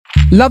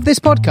Love this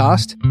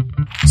podcast?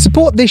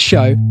 Support this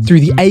show through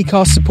the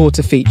Acast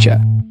supporter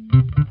feature.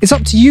 It's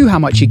up to you how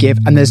much you give,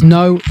 and there's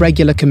no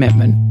regular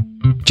commitment.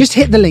 Just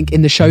hit the link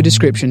in the show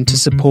description to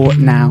support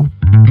now.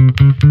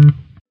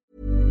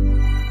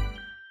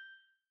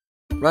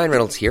 Ryan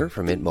Reynolds here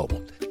from Mint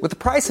Mobile. With the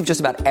price of just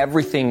about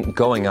everything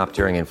going up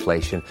during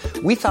inflation,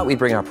 we thought we'd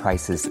bring our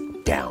prices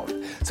down.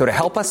 So to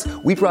help us,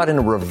 we brought in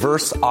a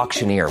reverse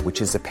auctioneer,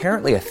 which is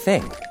apparently a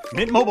thing.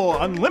 Mint Mobile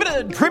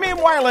Unlimited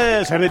Premium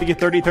Wireless. How to get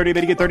 30, 30,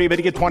 bit to get 30, bit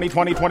to get 20,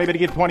 20, 20, bit to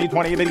get 20,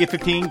 20, bit to get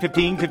 15,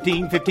 15,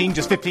 15, 15,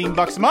 just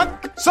 $15 a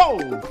month?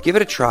 Sold! Give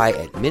it a try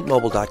at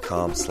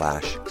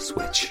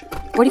mintmobile.com/switch.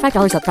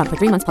 $45 up front for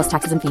 3 months plus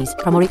taxes and fees.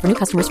 Promo rate for new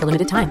customers for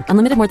limited time.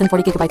 Unlimited more than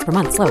 40 gigabytes per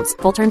month. Slows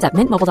full terms at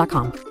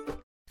mintmobile.com.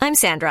 I'm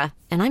Sandra,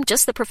 and I'm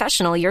just the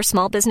professional your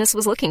small business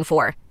was looking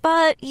for.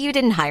 But you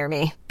didn't hire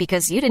me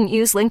because you didn't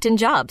use LinkedIn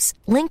Jobs.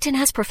 LinkedIn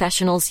has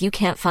professionals you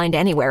can't find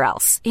anywhere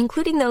else,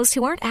 including those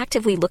who aren't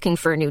actively looking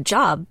for a new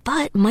job,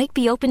 but might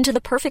be open to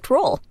the perfect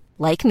role,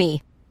 like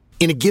me.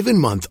 In a given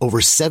month, over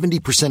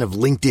 70% of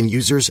LinkedIn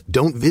users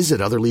don't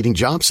visit other leading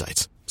job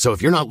sites. So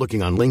if you're not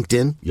looking on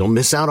LinkedIn, you'll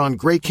miss out on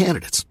great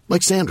candidates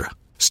like Sandra.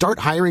 Start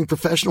hiring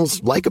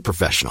professionals like a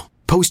professional.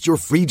 Post your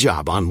free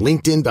job on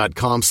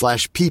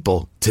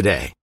linkedin.com/people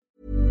today.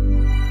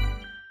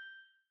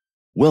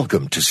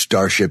 Welcome to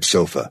Starship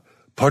Sofa,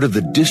 part of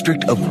the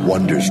District of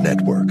Wonders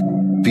network,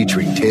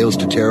 featuring Tales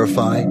to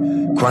Terrify,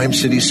 Crime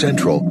City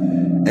Central,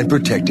 and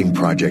Protecting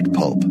Project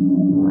Pulp.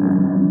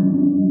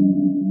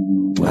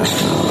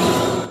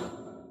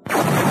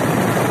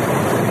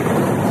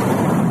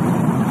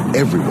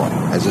 Everyone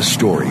has a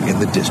story in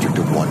the District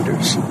of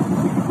Wonders.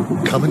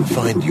 Come and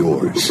find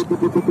yours.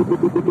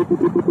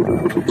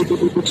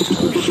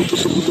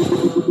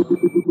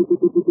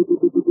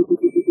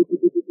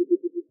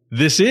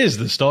 This is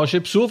the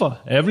Starship Sofa.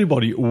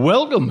 Everybody,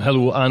 welcome,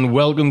 hello, and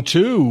welcome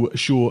to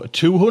show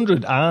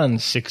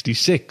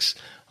 266.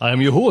 I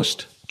am your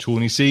host,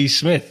 Tony C.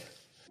 Smith.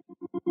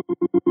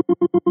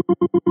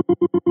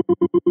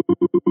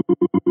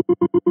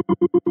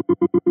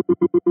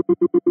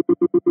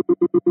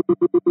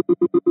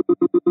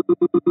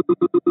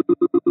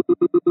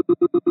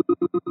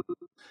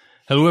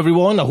 Hello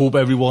everyone, I hope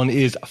everyone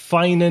is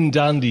fine and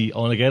dandy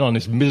on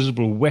this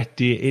miserable wet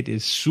day. It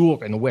is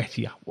soaking wet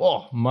here.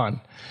 Oh man.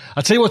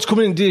 I'll tell you what's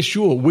coming in today's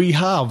show. We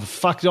have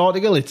fact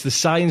article, it's the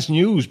science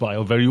news by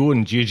our very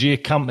own JJ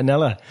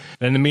Campanella.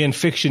 Then the main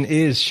fiction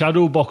is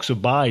Shadowboxer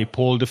by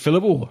Paul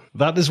DeFilippo.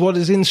 That is what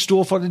is in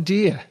store for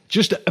today.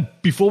 Just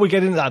before we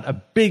get into that, a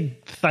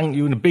big thank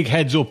you and a big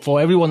heads up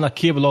for everyone that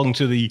came along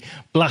to the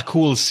Black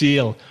Hole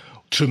sale.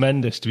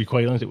 Tremendous, to be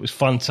quite honest. It was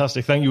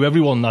fantastic. Thank you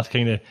everyone that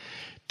kind of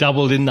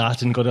dabbled in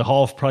that and got a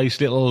half-price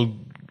little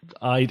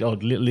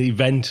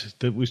event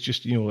that was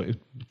just, a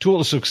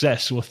total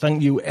success. So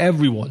thank you,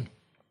 everyone.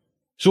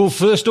 So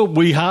first up,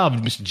 we have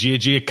Mr.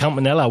 JJ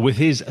Campanella with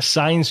his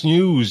Science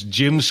News,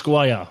 Jim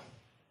Squire.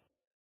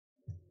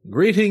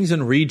 Greetings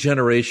and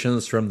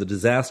regenerations from the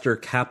disaster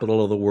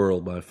capital of the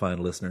world, my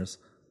fine listeners,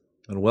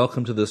 and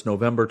welcome to this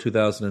November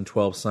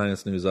 2012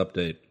 Science News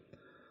Update.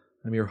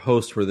 I'm your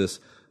host for this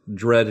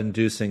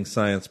dread-inducing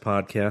science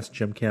podcast,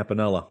 Jim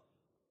Campanella.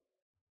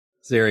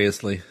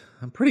 Seriously,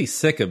 I'm pretty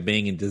sick of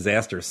being in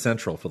Disaster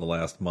Central for the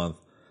last month,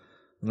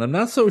 and I'm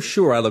not so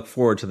sure I look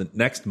forward to the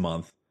next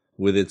month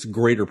with its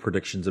greater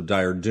predictions of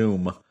dire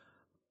doom.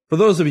 For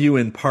those of you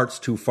in parts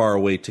too far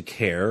away to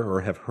care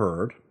or have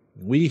heard,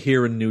 we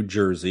here in New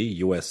Jersey,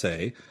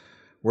 USA,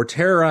 were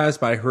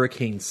terrorized by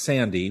Hurricane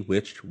Sandy,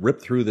 which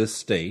ripped through this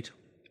state,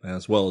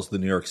 as well as the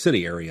New York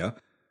City area,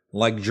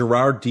 like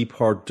Gerard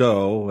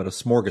Depardieu at a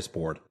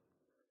smorgasbord.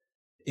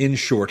 In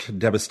short,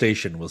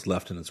 devastation was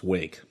left in its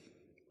wake.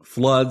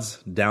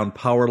 Floods, downed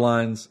power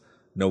lines,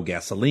 no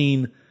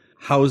gasoline,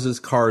 houses,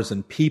 cars,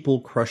 and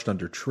people crushed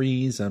under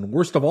trees, and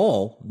worst of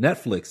all,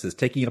 Netflix is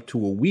taking up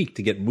to a week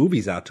to get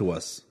movies out to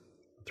us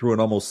through an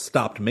almost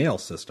stopped mail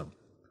system.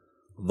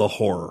 The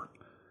horror.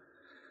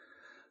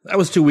 That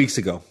was 2 weeks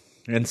ago,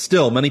 and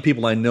still many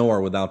people I know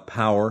are without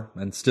power,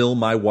 and still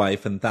my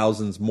wife and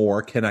thousands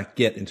more cannot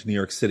get into New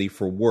York City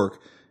for work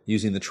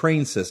using the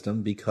train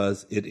system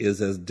because it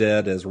is as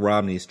dead as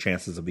Romney's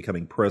chances of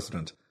becoming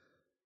president.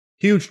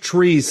 Huge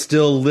trees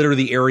still litter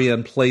the area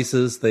in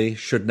places they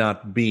should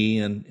not be,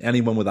 and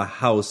anyone with a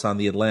house on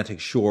the Atlantic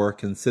shore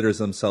considers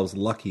themselves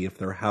lucky if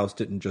their house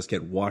didn't just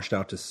get washed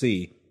out to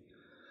sea.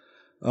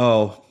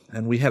 Oh,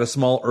 and we had a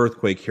small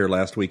earthquake here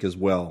last week as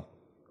well.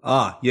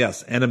 Ah,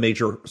 yes, and a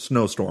major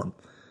snowstorm.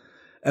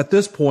 At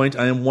this point,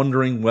 I am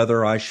wondering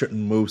whether I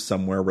shouldn't move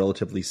somewhere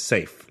relatively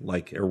safe,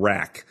 like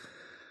Iraq.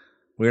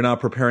 We are now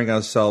preparing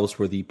ourselves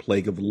for the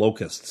plague of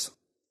locusts.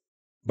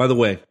 By the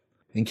way,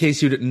 in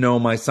case you didn't know,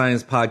 my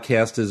science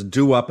podcast is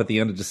due up at the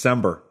end of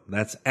December.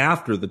 That's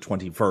after the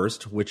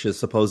 21st, which is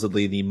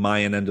supposedly the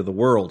Mayan end of the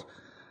world.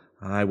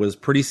 I was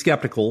pretty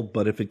skeptical,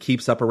 but if it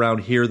keeps up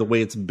around here the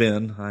way it's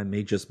been, I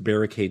may just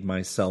barricade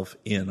myself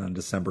in on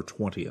December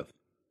 20th.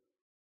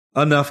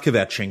 Enough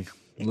kvetching.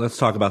 Let's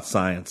talk about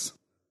science.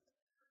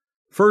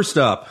 First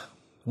up,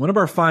 one of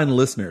our fine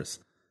listeners,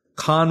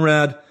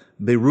 Conrad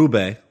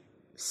Berube,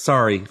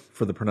 Sorry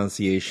for the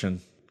pronunciation,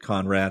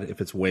 Conrad,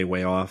 if it's way,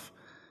 way off.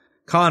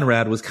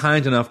 Conrad was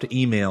kind enough to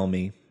email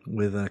me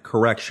with a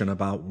correction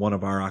about one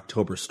of our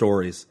October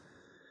stories.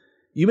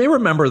 You may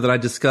remember that I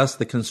discussed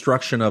the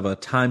construction of a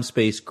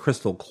time-space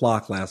crystal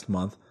clock last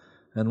month,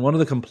 and one of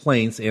the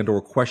complaints and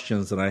or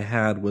questions that I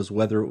had was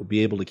whether it would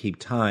be able to keep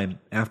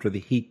time after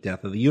the heat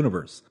death of the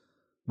universe.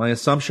 My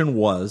assumption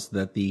was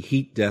that the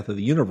heat death of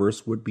the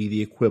universe would be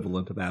the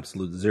equivalent of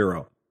absolute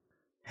zero.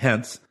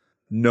 Hence,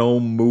 no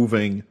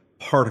moving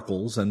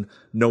particles and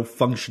no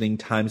functioning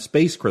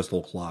time-space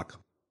crystal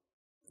clock.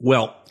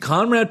 Well,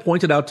 Conrad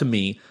pointed out to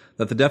me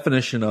that the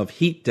definition of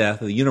heat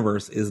death of the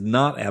universe is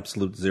not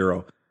absolute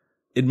zero.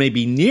 It may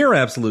be near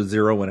absolute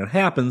zero when it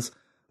happens,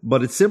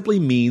 but it simply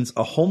means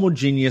a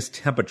homogeneous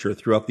temperature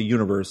throughout the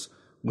universe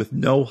with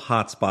no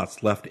hot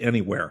spots left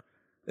anywhere.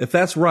 If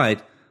that's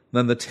right,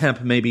 then the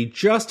temp may be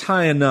just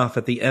high enough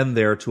at the end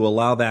there to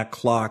allow that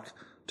clock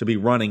to be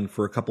running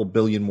for a couple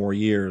billion more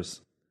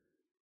years.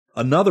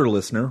 Another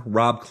listener,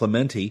 Rob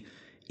Clementi,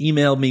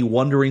 emailed me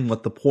wondering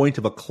what the point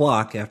of a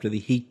clock after the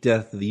heat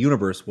death of the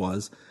universe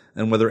was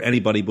and whether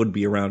anybody would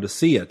be around to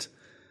see it.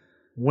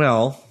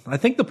 Well, I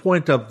think the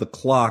point of the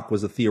clock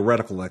was a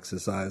theoretical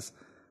exercise.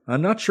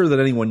 I'm not sure that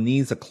anyone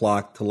needs a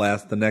clock to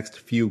last the next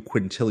few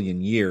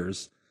quintillion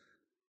years.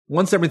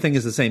 Once everything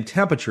is the same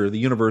temperature, the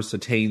universe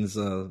attains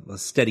a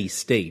steady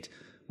state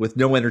with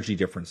no energy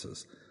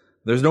differences.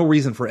 There's no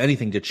reason for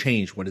anything to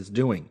change what it's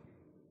doing.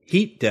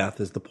 Heat death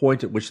is the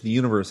point at which the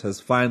universe has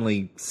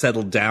finally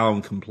settled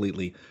down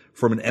completely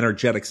from an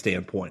energetic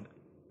standpoint,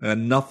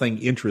 and nothing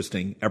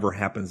interesting ever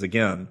happens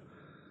again.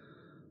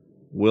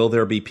 Will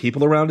there be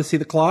people around to see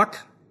the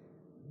clock?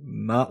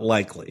 Not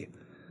likely.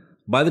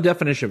 By the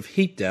definition of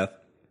heat death,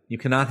 you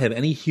cannot have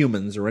any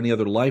humans or any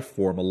other life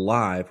form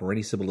alive or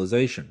any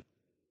civilization.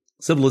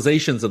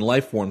 Civilizations and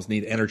life forms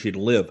need energy to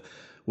live.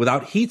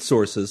 Without heat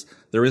sources,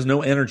 there is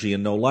no energy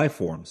and no life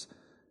forms.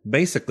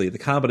 Basically, the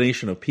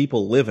combination of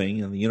people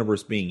living and the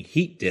universe being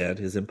heat dead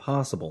is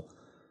impossible.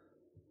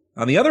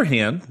 On the other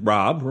hand,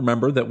 Rob,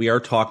 remember that we are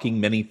talking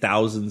many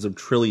thousands of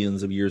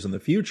trillions of years in the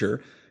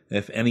future.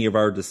 If any of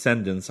our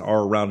descendants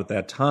are around at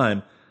that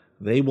time,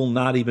 they will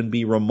not even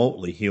be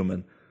remotely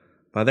human.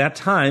 By that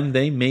time,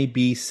 they may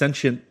be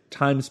sentient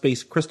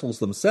time-space crystals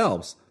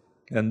themselves,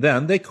 and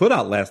then they could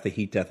outlast the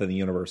heat death of the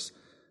universe,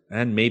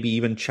 and maybe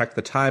even check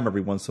the time every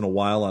once in a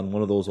while on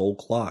one of those old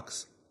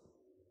clocks.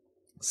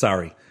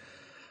 Sorry,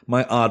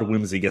 my odd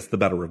whimsy gets the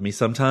better of me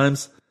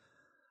sometimes.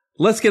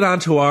 Let's get on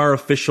to our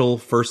official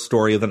first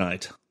story of the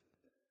night.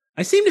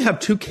 I seem to have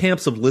two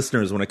camps of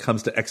listeners when it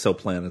comes to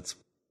exoplanets.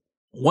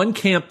 One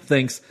camp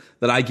thinks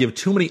that I give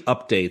too many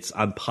updates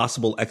on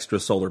possible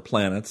extrasolar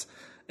planets,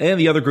 and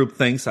the other group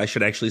thinks I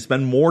should actually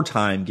spend more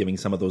time giving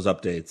some of those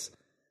updates.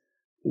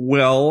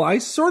 Well, I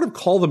sort of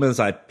call them as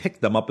I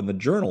pick them up in the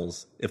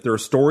journals. If there are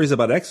stories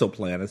about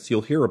exoplanets,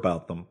 you'll hear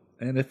about them.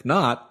 And if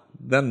not,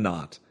 then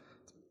not.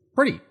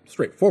 Pretty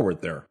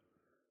straightforward there.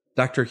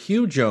 Dr.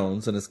 Hugh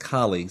Jones and his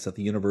colleagues at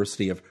the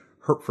University of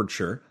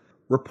Hertfordshire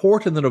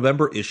report in the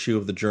November issue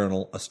of the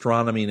journal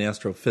Astronomy and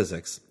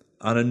Astrophysics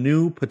on a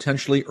new,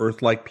 potentially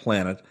Earth-like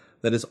planet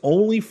that is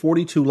only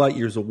 42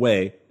 light-years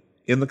away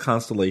in the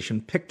constellation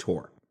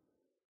Pictor.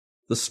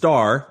 The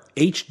star,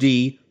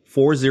 HD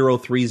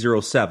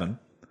 40307,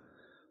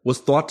 was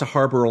thought to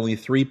harbor only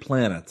 3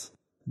 planets,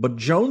 but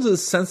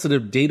Jones's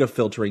sensitive data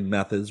filtering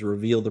methods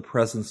reveal the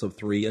presence of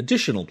 3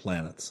 additional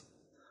planets.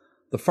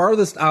 The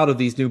farthest out of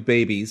these new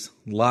babies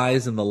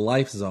lies in the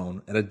life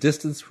zone at a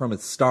distance from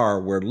its star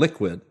where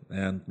liquid,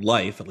 and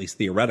life, at least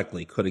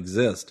theoretically, could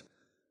exist.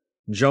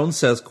 Jones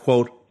says,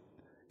 quote,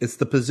 "It's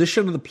the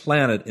position of the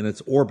planet in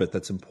its orbit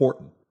that's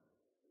important.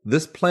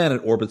 This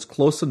planet orbits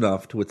close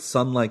enough to its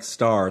sun-like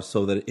star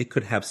so that it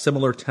could have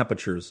similar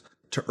temperatures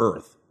to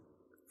Earth.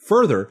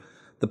 Further,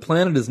 the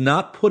planet is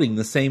not putting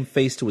the same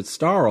face to its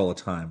star all the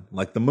time,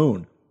 like the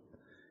moon,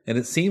 and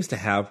it seems to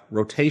have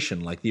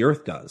rotation like the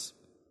Earth does."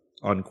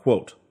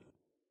 Unquote.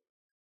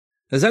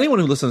 As anyone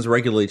who listens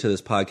regularly to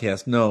this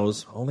podcast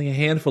knows, only a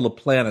handful of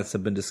planets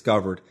have been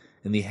discovered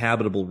in the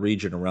habitable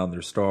region around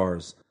their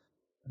stars.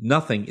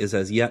 Nothing is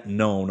as yet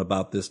known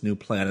about this new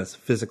planet's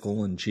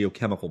physical and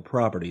geochemical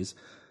properties,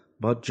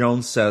 but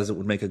Jones says it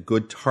would make a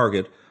good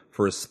target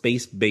for a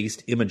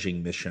space-based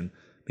imaging mission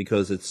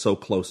because it's so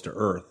close to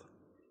Earth.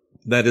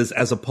 That is,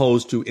 as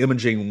opposed to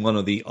imaging one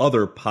of the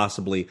other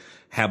possibly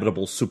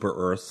habitable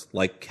super-Earths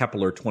like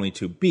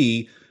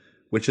Kepler-22b,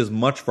 which is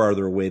much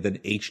farther away than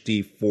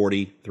HD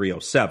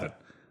 40307,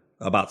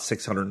 about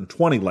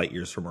 620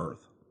 light-years from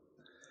Earth.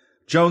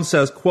 Jones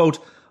says, quote,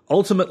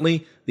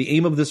 "Ultimately, the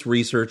aim of this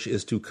research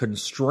is to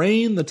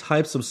constrain the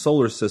types of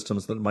solar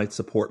systems that might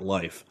support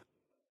life.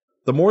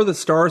 The more that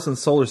stars and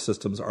solar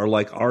systems are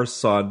like our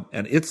sun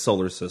and its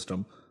solar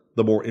system,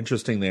 the more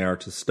interesting they are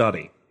to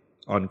study."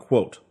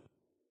 Unquote.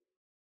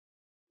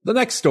 The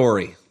next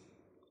story.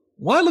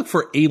 Why look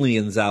for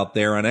aliens out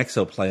there on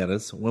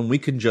exoplanets when we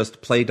can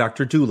just play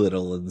Dr.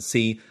 Dolittle and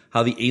see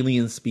how the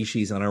alien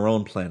species on our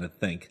own planet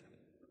think?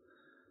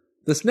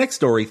 This next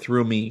story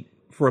threw me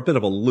for a bit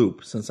of a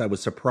loop since I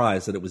was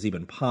surprised that it was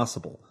even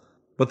possible.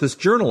 But this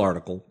journal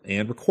article,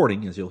 and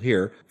recording, as you'll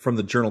hear, from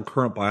the journal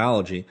Current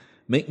Biology,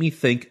 make me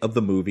think of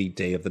the movie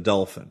Day of the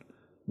Dolphin,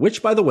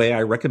 which, by the way,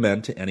 I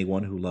recommend to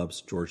anyone who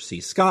loves George C.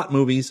 Scott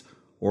movies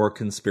or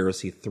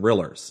conspiracy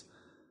thrillers.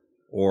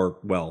 Or,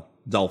 well,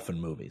 dolphin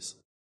movies.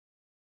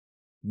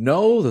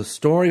 No, the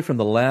story from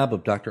the lab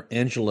of Dr.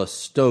 Angela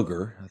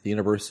Stoger at the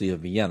University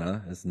of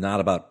Vienna is not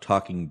about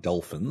talking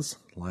dolphins,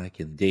 like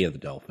in Day of the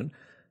Dolphin.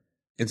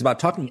 It's about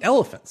talking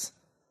elephants,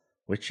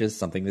 which is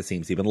something that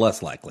seems even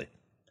less likely.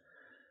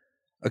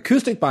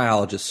 Acoustic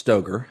biologist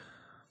Stoger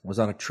was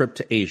on a trip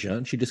to Asia,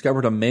 and she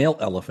discovered a male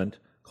elephant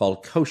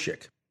called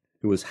Koshik,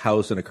 who was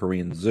housed in a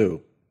Korean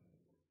zoo.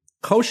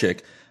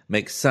 Koshik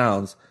makes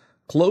sounds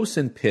close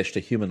in pitch to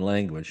human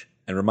language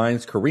and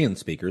reminds Korean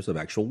speakers of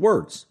actual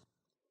words.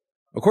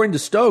 According to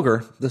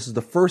Stoger, this is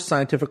the first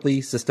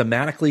scientifically,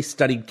 systematically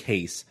studied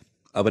case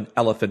of an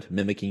elephant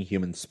mimicking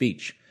human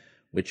speech,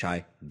 which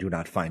I do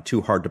not find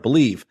too hard to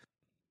believe.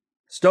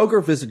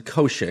 Stoger visited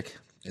Koshik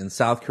in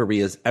South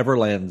Korea's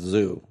Everland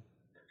Zoo.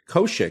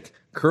 Koshik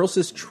curls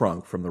his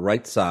trunk from the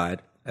right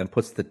side and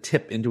puts the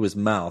tip into his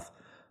mouth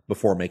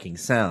before making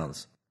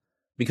sounds.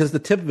 Because the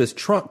tip of his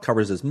trunk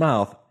covers his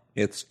mouth,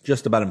 it's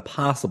just about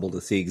impossible to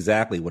see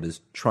exactly what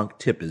his trunk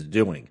tip is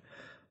doing.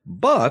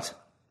 But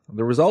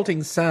the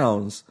resulting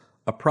sounds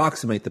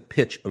approximate the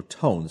pitch of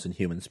tones in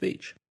human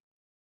speech.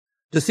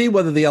 To see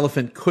whether the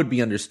elephant could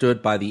be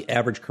understood by the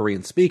average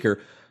Korean speaker,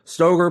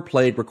 Stoger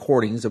played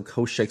recordings of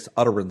Koshik's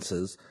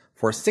utterances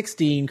for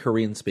 16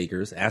 Korean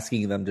speakers,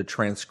 asking them to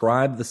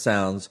transcribe the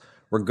sounds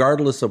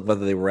regardless of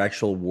whether they were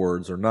actual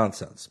words or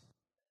nonsense.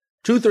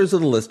 2/3 of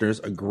the listeners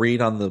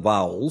agreed on the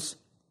vowels,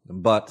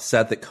 but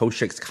said that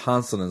Koshik's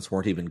consonants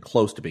weren't even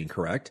close to being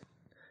correct.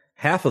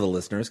 Half of the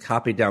listeners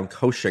copied down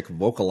Koshik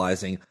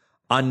vocalizing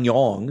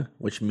Annyeong,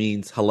 which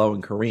means hello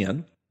in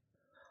Korean.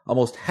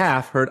 Almost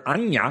half heard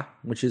Anya,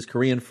 which is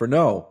Korean for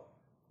no,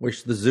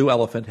 which the zoo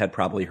elephant had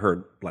probably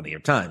heard plenty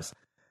of times.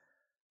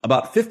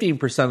 About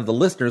 15% of the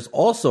listeners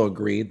also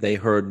agreed they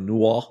heard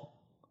Nuo,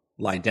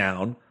 lie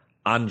down,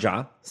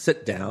 Anja,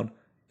 sit down,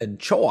 and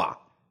Choa,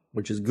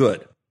 which is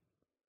good.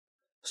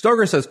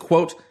 Stoger says,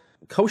 quote,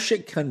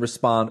 Koshik can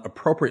respond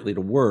appropriately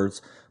to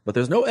words, but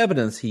there's no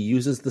evidence he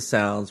uses the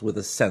sounds with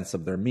a sense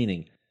of their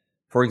meaning.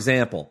 For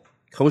example,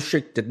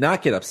 Koshik did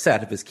not get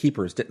upset if his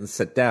keepers didn't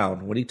sit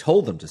down when he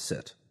told them to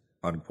sit,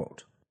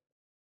 unquote.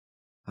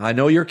 I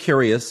know you're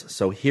curious,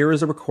 so here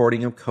is a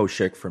recording of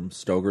Koshik from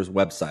Stoger's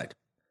website.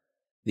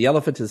 The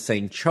elephant is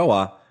saying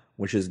Choa,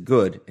 which is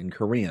good in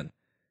Korean.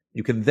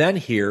 You can then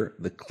hear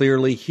the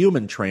clearly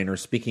human trainer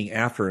speaking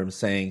after him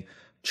saying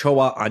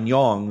Choa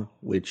Annyeong,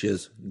 which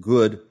is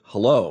good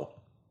hello.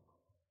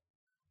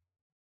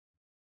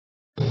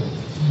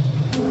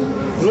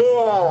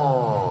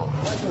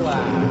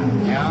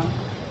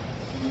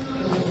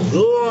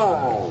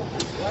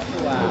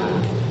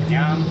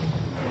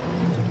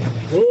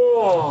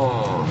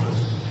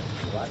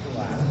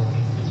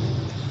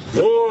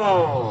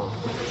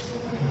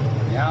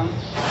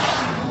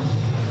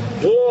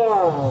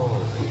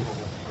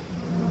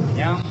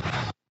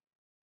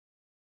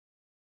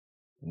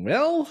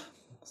 Well,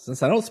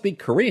 since I don't speak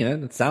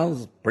Korean, it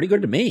sounds pretty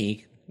good to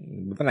me,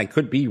 but then I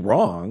could be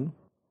wrong.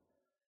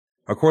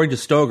 According to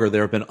Stoger,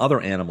 there have been other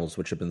animals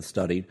which have been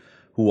studied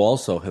who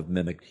also have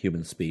mimicked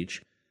human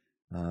speech.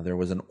 There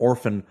was an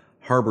orphan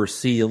harbor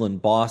seal in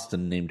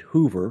Boston named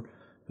Hoover,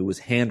 who was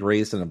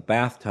hand-raised in a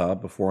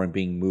bathtub before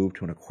being moved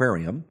to an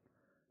aquarium,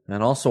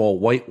 and also a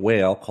white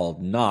whale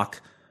called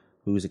Nock,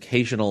 whose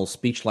occasional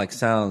speech-like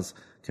sounds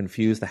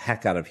confused the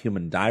heck out of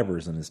human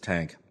divers in his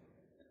tank.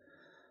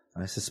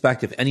 I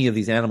suspect if any of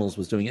these animals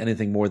was doing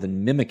anything more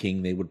than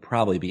mimicking, they would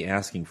probably be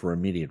asking for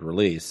immediate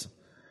release.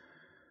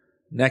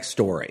 Next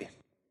story.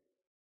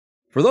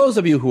 For those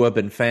of you who have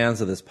been fans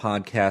of this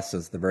podcast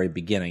since the very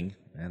beginning,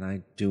 and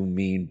I do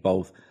mean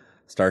both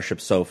Starship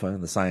Sofa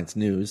and the Science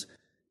News,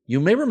 you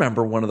may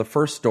remember one of the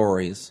first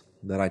stories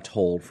that I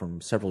told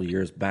from several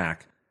years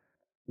back,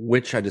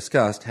 which I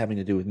discussed having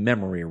to do with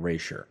memory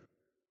erasure.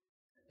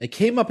 It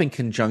came up in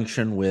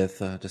conjunction with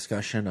a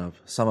discussion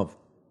of some of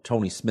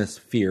Tony Smith's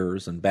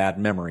fears and bad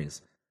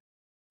memories.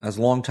 As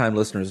longtime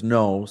listeners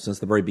know, since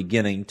the very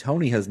beginning,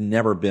 Tony has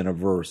never been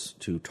averse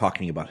to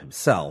talking about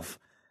himself.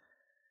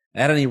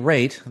 At any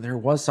rate, there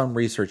was some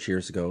research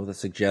years ago that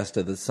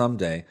suggested that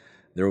someday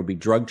there would be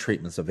drug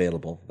treatments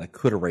available that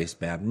could erase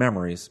bad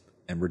memories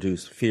and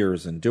reduce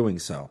fears in doing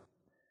so.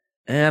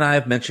 And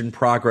I've mentioned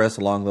progress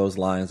along those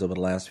lines over the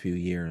last few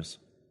years.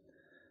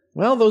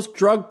 Well, those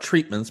drug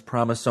treatments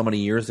promised so many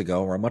years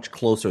ago are much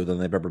closer than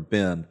they've ever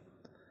been.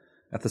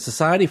 At the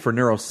Society for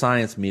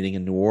Neuroscience meeting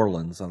in New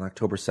Orleans on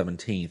October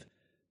 17th,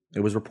 it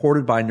was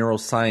reported by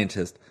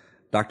neuroscientist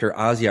Dr.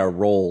 Asia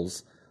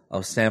Rolls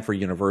of Stanford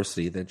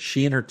University that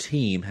she and her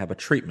team have a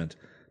treatment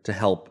to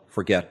help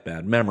forget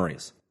bad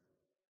memories.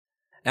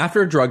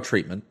 After a drug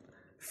treatment,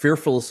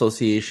 fearful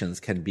associations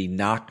can be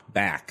knocked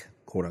back,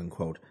 quote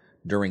unquote,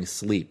 during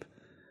sleep.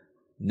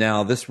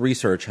 Now, this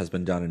research has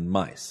been done in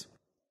mice.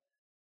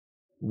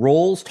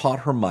 Rolls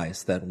taught her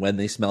mice that when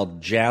they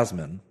smelled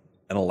jasmine,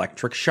 an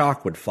electric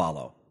shock would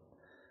follow.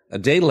 A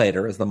day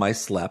later, as the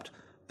mice slept,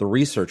 the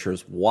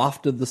researchers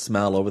wafted the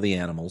smell over the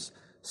animals,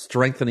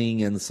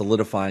 strengthening and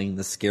solidifying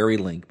the scary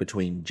link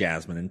between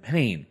jasmine and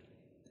pain.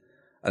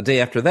 A day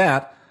after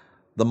that,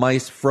 the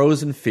mice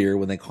froze in fear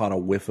when they caught a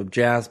whiff of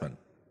jasmine,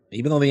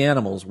 even though the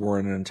animals were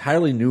in an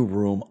entirely new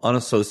room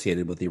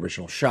unassociated with the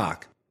original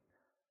shock.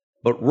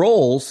 But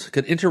Rolls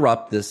could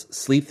interrupt this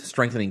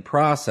sleep-strengthening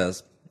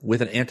process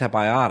with an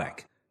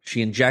antibiotic.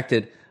 She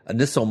injected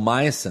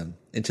anisomycin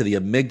into the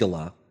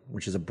amygdala,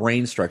 which is a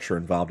brain structure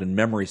involved in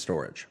memory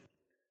storage.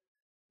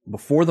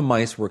 Before the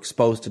mice were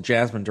exposed to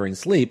jasmine during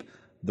sleep,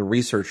 the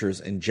researchers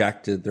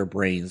injected their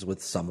brains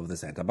with some of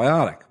this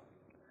antibiotic.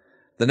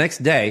 The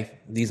next day,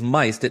 these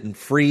mice didn't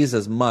freeze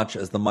as much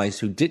as the mice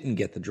who didn't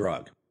get the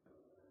drug.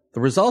 The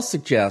results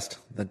suggest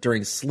that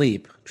during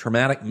sleep,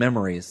 traumatic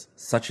memories,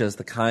 such as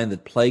the kind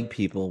that plague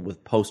people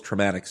with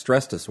post-traumatic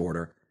stress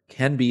disorder,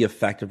 can be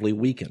effectively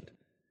weakened.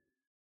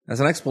 As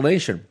an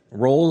explanation,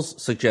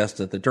 Rolls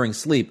suggested that during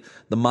sleep,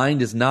 the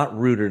mind is not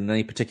rooted in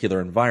any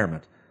particular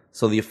environment,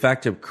 so the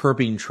effect of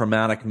curbing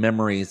traumatic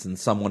memories in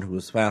someone who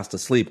is fast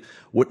asleep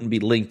wouldn't be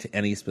linked to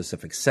any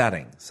specific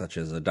setting, such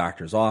as a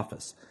doctor's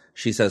office.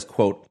 She says,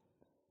 quote,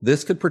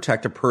 "This could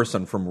protect a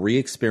person from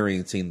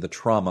re-experiencing the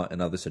trauma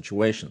in other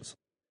situations.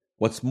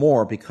 What's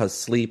more, because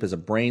sleep is a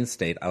brain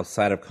state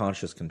outside of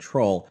conscious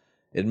control,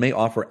 it may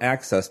offer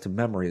access to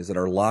memories that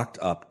are locked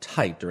up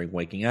tight during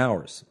waking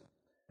hours.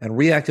 And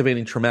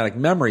reactivating traumatic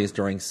memories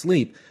during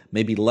sleep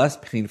may be less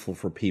painful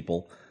for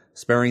people,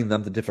 sparing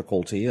them the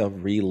difficulty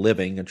of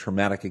reliving a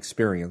traumatic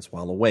experience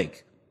while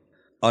awake."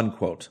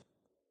 Unquote.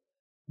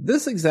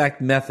 This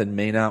exact method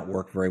may not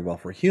work very well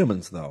for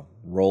humans, though.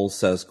 Rolls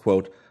says,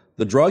 quote,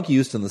 "The drug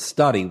used in the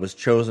study was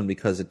chosen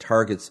because it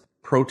targets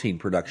protein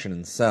production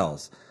in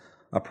cells,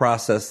 a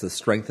process that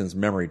strengthens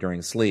memory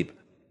during sleep.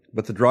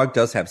 But the drug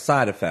does have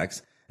side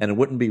effects, and it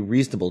wouldn't be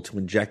reasonable to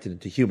inject it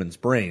into humans'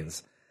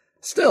 brains.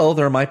 Still,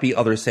 there might be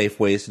other safe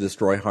ways to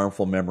destroy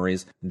harmful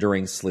memories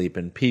during sleep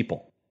in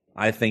people.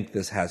 I think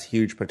this has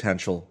huge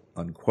potential,"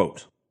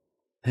 unquote.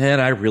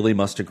 And I really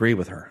must agree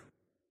with her.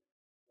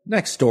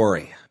 Next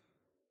story.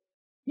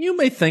 You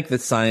may think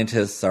that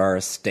scientists are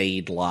a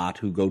staid lot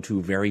who go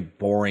to very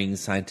boring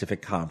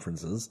scientific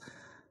conferences,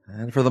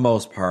 and for the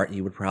most part,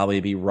 you would probably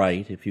be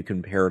right if you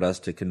compared us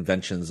to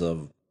conventions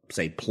of,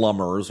 say,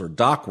 plumbers or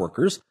dock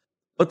workers.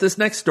 But this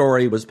next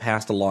story was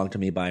passed along to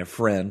me by a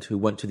friend who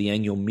went to the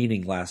annual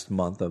meeting last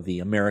month of the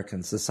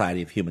American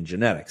Society of Human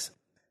Genetics.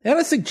 And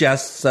it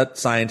suggests that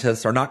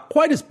scientists are not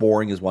quite as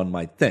boring as one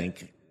might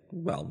think.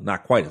 Well,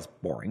 not quite as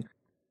boring.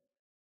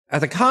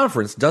 At the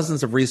conference,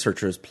 dozens of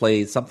researchers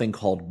played something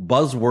called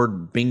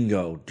buzzword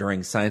bingo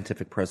during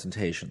scientific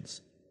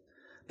presentations.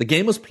 The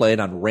game was played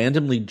on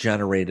randomly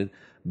generated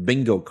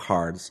bingo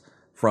cards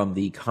from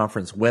the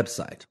conference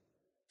website.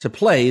 To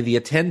play, the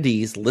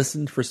attendees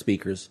listened for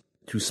speakers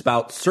to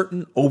spout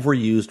certain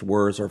overused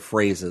words or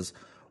phrases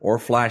or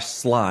flash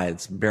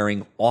slides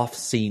bearing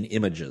off-scene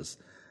images,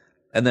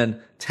 and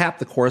then tap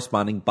the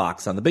corresponding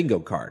box on the bingo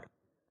card.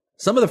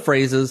 Some of the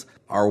phrases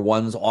are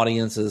ones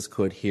audiences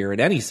could hear at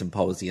any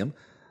symposium,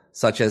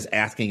 such as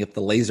asking if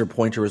the laser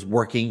pointer is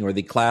working or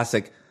the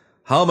classic,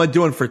 "How am I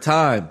doing for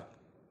time?"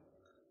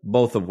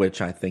 Both of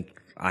which I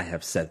think I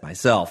have said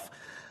myself.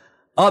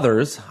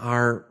 Others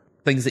are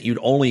things that you'd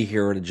only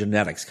hear at a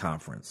genetics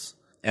conference,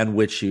 and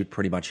which you'd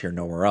pretty much hear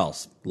nowhere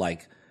else,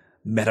 like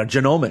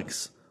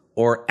metagenomics,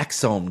 or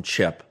exome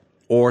chip,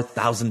 or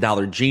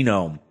 $1,000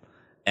 genome,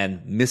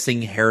 and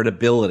missing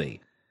heritability.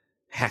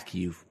 Heck,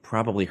 you've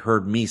probably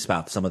heard me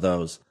spout some of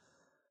those.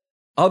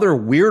 Other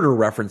weirder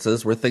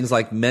references were things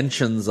like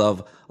mentions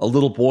of a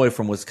little boy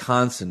from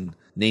Wisconsin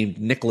named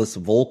Nicholas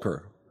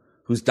Volker,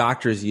 whose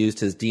doctors used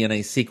his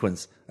DNA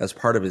sequence as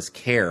part of his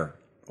care,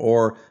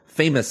 or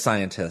famous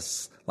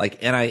scientists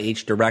like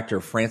NIH Director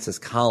Francis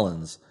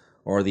Collins,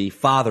 or the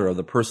father of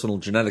the personal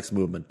genetics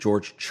movement,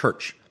 George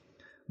Church.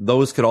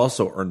 Those could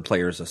also earn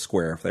players a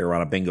square if they were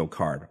on a bingo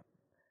card.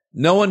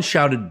 No one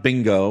shouted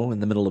bingo in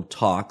the middle of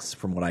talks,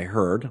 from what I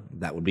heard.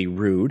 That would be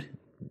rude.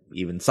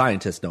 Even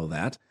scientists know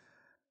that.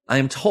 I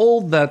am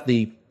told that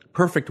the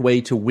perfect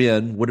way to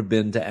win would have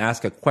been to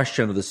ask a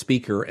question of the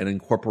speaker and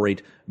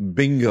incorporate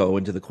bingo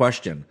into the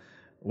question,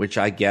 which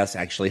I guess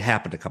actually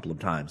happened a couple of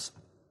times.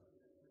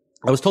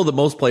 I was told that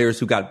most players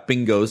who got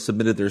bingos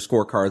submitted their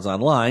scorecards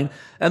online,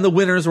 and the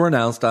winners were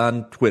announced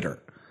on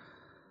Twitter.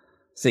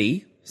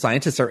 See,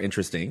 scientists are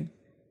interesting,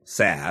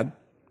 sad,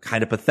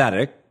 kind of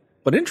pathetic,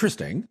 but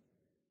interesting.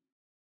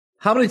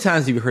 How many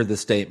times have you heard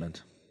this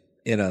statement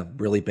in a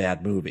really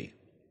bad movie?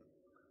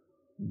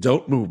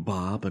 "Don't move,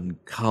 Bob,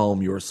 and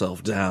calm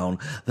yourself down.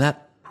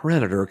 That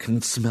predator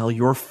can smell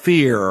your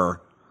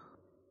fear."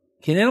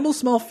 Can animals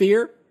smell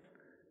fear?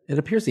 It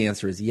appears the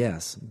answer is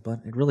yes,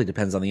 but it really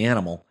depends on the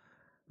animal.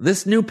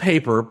 This new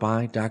paper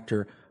by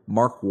Dr.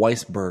 Mark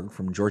Weisberg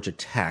from Georgia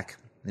Tech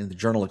in the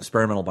journal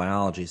Experimental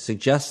Biology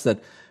suggests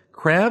that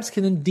crabs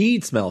can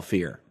indeed smell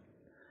fear.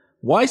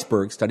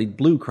 Weisberg studied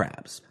blue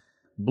crabs.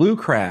 Blue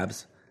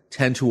crabs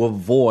tend to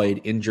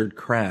avoid injured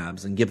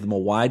crabs and give them a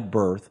wide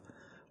berth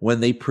when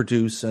they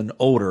produce an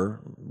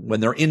odor when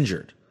they're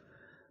injured.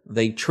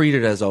 They treat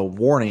it as a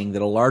warning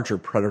that a larger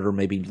predator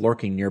may be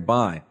lurking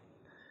nearby.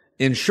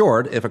 In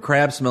short, if a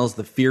crab smells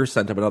the fear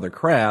scent of another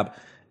crab,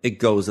 it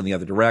goes in the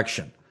other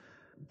direction,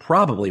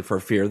 probably for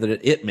fear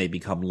that it may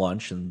become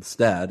lunch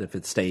instead if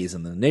it stays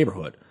in the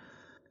neighborhood.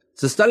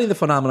 To study the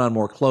phenomenon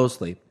more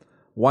closely,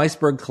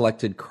 Weisberg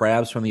collected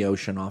crabs from the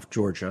ocean off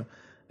Georgia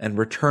and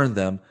returned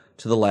them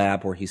to the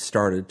lab where he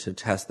started to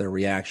test their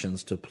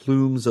reactions to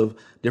plumes of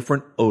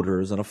different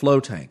odors in a flow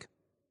tank.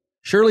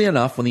 Surely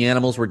enough, when the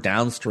animals were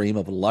downstream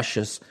of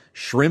luscious,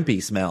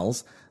 shrimpy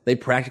smells, they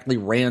practically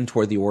ran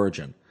toward the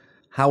origin.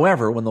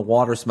 However, when the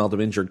water smelled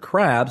of injured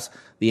crabs,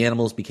 the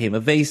animals became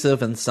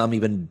evasive and some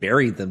even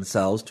buried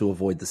themselves to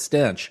avoid the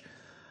stench.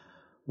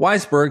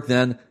 Weisberg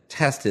then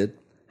tested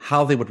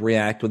how they would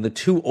react when the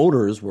two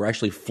odors were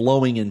actually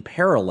flowing in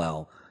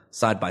parallel,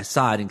 side by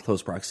side in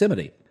close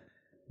proximity.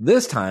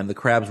 This time, the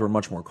crabs were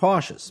much more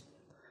cautious.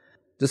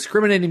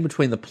 Discriminating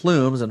between the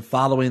plumes and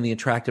following the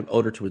attractive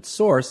odor to its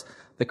source,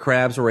 the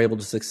crabs were able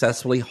to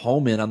successfully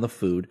home in on the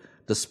food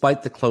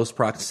despite the close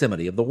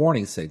proximity of the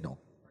warning signal.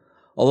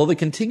 Although they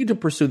continued to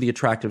pursue the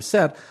attractive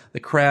scent, the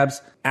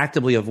crabs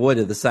actively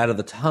avoided the side of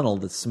the tunnel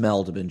that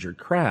smelled of injured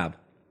crab.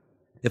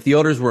 If the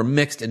odors were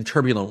mixed in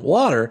turbulent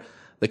water,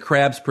 the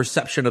crab's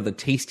perception of the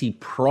tasty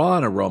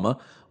prawn aroma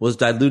was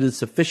diluted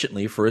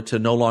sufficiently for it to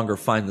no longer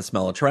find the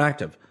smell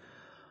attractive.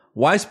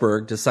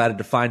 Weisberg decided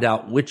to find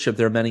out which of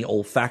their many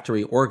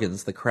olfactory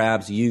organs the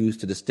crabs used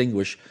to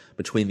distinguish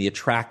between the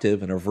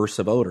attractive and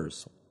aversive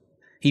odors.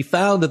 He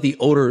found that the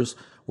odors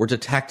were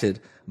detected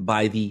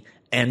by the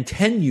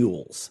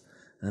antennules,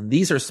 and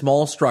these are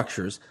small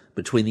structures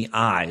between the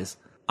eyes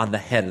on the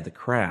head of the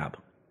crab.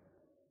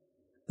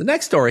 The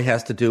next story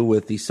has to do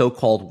with the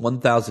so-called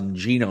 1,000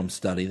 genome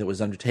study that was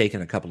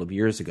undertaken a couple of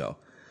years ago.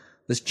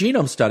 This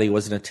genome study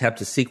was an attempt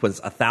to sequence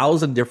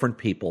 1,000 different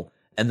people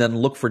and then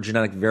look for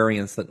genetic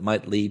variants that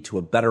might lead to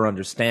a better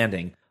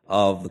understanding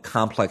of the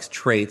complex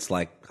traits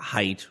like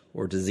height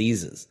or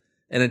diseases.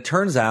 And it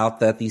turns out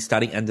that the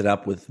study ended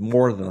up with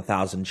more than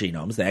 1,000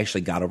 genomes. They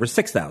actually got over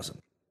 6,000.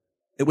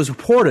 It was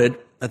reported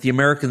at the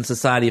American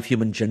Society of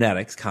Human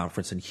Genetics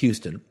conference in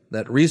Houston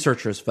that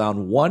researchers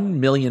found 1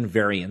 million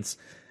variants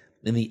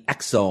in the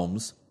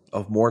exomes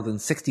of more than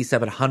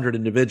 6,700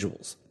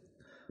 individuals.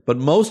 But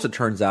most, it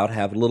turns out,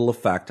 have little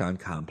effect on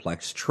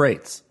complex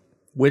traits,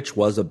 which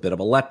was a bit of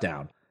a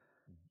letdown.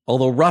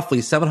 Although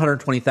roughly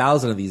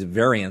 720,000 of these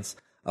variants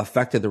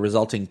affected the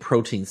resulting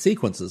protein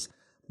sequences,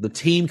 the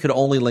team could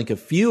only link a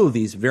few of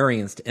these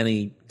variants to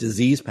any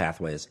disease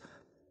pathways.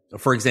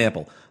 For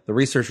example, the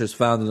researchers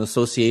found an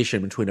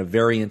association between a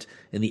variant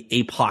in the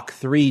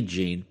APOC3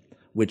 gene,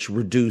 which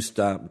reduced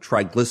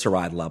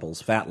triglyceride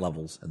levels, fat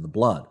levels in the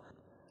blood.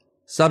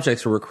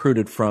 Subjects were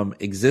recruited from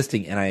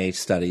existing NIH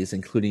studies,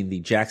 including the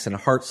Jackson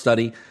Heart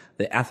Study,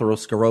 the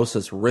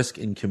Atherosclerosis Risk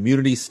in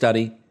Community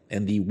Study,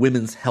 and the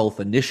Women's Health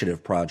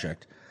Initiative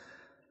Project.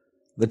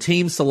 The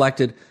team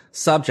selected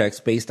subjects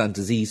based on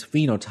disease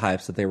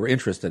phenotypes that they were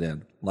interested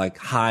in, like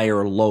high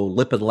or low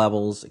lipid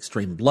levels,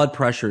 extreme blood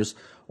pressures,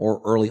 or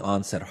early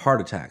onset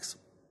heart attacks.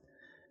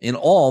 In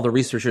all, the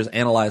researchers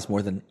analyzed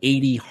more than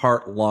 80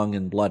 heart, lung,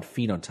 and blood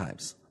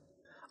phenotypes.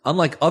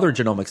 Unlike other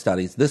genomic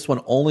studies, this one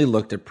only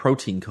looked at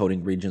protein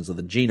coding regions of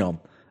the genome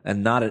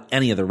and not at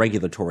any of the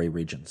regulatory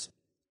regions.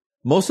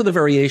 Most of the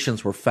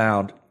variations were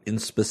found in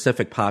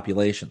specific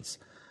populations.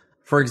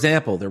 For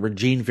example, there were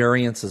gene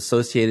variants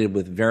associated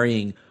with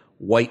varying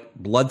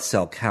white blood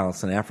cell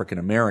counts in African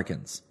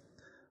Americans,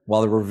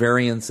 while there were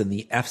variants in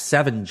the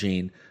F7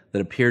 gene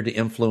that appeared to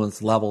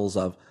influence levels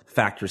of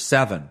factor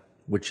VII,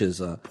 which is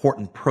an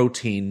important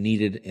protein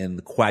needed in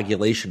the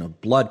coagulation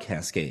of blood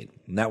cascade,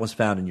 and that was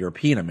found in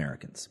European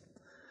Americans.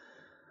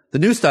 The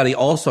new study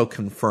also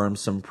confirmed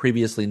some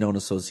previously known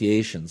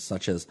associations,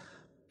 such as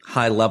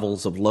high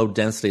levels of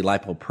low-density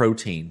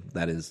lipoprotein,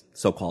 that is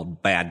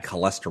so-called bad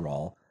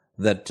cholesterol,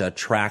 that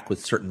track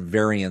with certain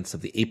variants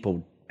of the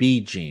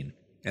ApoB gene,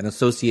 and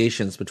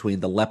associations between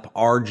the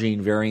LEPR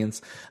gene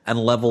variants and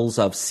levels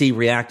of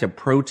C-reactive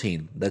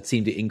protein that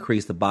seem to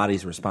increase the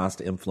body's response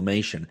to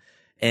inflammation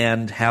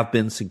and have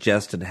been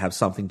suggested to have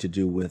something to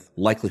do with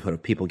likelihood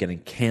of people getting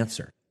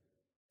cancer.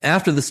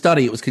 After the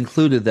study, it was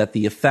concluded that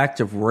the effect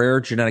of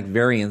rare genetic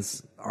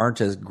variants aren't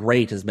as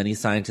great as many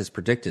scientists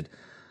predicted,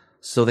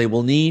 so they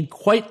will need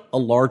quite a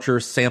larger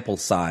sample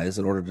size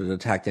in order to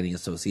detect any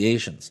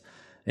associations.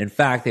 In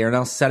fact, they are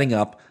now setting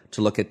up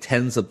to look at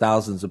tens of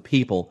thousands of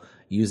people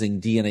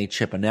using DNA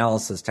chip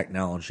analysis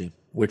technology,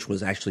 which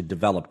was actually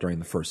developed during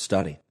the first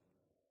study.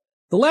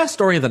 The last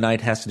story of the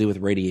night has to do with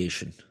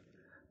radiation.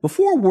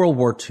 Before World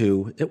War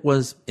II, it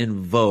was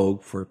in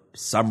vogue, for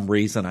some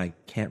reason I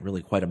can't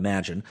really quite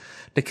imagine,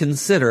 to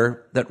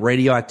consider that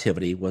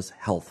radioactivity was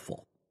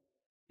healthful.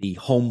 The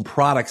Home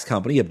Products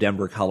Company of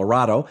Denver,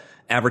 Colorado,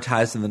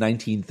 advertised in the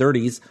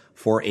 1930s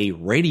for a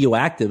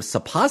radioactive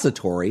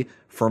suppository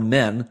for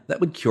men that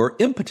would cure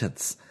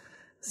impotence.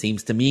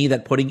 Seems to me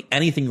that putting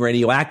anything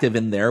radioactive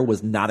in there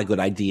was not a good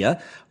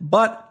idea,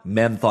 but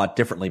men thought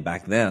differently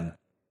back then.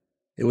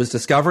 It was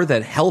discovered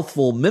that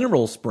healthful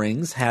mineral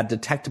springs had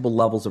detectable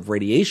levels of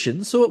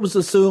radiation, so it was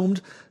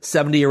assumed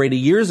 70 or 80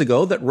 years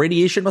ago that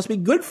radiation must be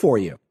good for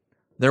you.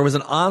 There was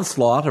an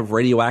onslaught of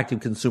radioactive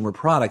consumer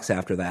products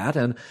after that,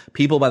 and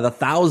people by the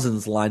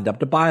thousands lined up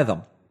to buy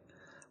them.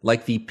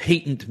 Like the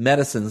patent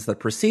medicines that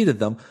preceded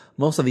them,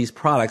 most of these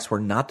products were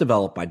not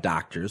developed by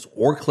doctors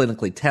or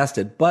clinically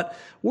tested, but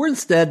were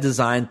instead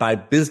designed by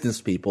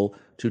business people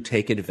to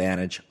take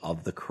advantage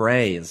of the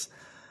craze.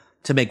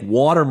 To make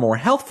water more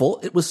healthful,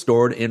 it was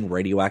stored in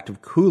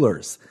radioactive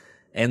coolers.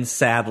 And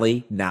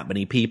sadly, not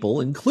many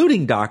people,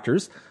 including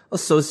doctors,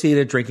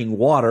 associated drinking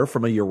water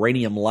from a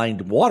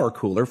uranium-lined water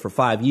cooler for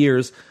 5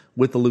 years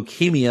with the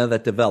leukemia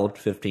that developed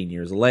 15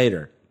 years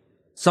later.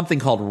 Something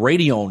called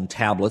radione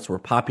tablets were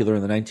popular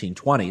in the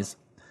 1920s,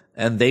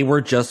 and they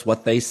were just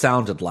what they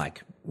sounded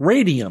like.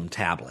 Radium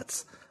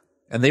tablets.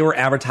 And they were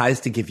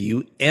advertised to give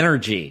you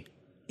energy.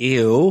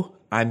 Ew,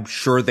 I'm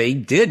sure they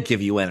did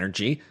give you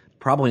energy.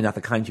 Probably not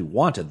the kind you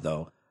wanted,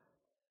 though.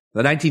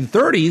 The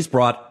 1930s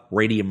brought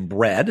radium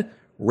bread,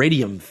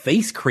 radium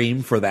face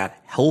cream for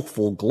that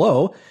healthful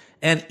glow,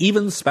 and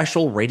even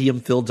special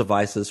radium-filled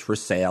devices for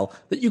sale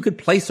that you could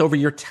place over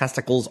your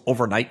testicles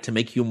overnight to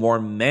make you more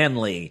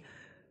manly.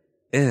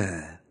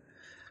 Ugh.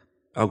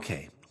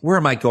 Okay, where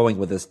am I going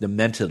with this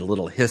demented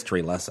little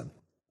history lesson?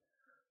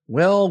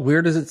 Well,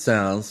 weird as it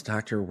sounds,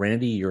 Dr.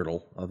 Randy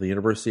Yertle of the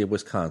University of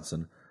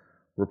Wisconsin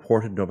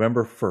reported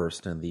November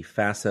 1st in the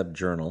FASEB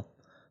Journal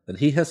that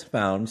he has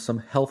found some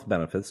health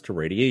benefits to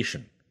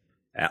radiation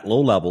at low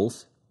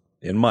levels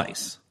in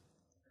mice.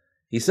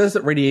 He says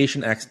that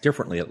radiation acts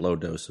differently at low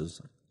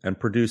doses and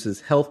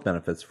produces health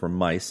benefits for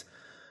mice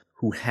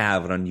who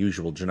have an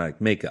unusual genetic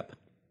makeup.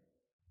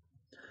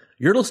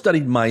 Yertle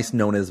studied mice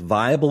known as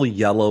viable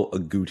yellow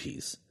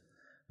agoutis.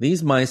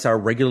 These mice are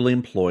regularly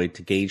employed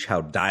to gauge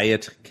how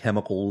diet,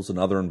 chemicals, and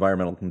other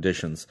environmental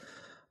conditions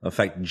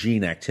affect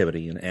gene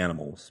activity in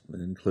animals,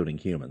 including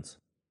humans.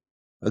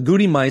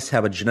 Agouti mice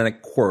have a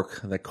genetic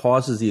quirk that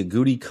causes the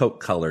agouti coat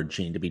color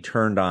gene to be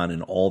turned on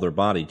in all their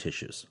body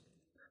tissues.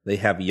 They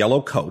have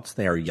yellow coats,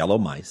 they are yellow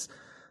mice,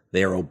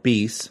 they are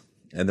obese,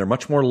 and they're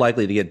much more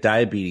likely to get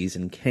diabetes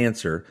and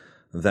cancer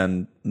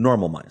than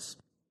normal mice.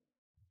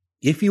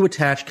 If you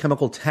attach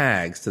chemical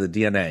tags to the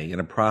DNA in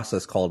a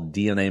process called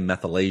DNA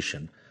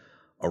methylation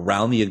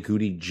around the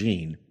agouti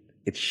gene,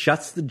 it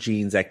shuts the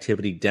gene's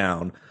activity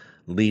down,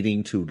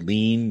 leading to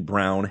lean,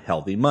 brown,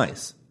 healthy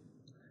mice.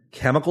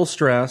 Chemical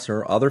stress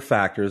or other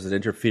factors that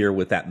interfere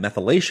with that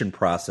methylation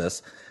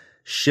process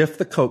shift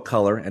the coat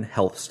color and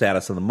health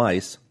status of the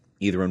mice,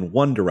 either in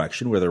one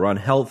direction where they're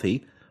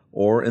unhealthy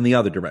or in the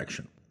other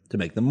direction to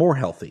make them more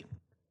healthy.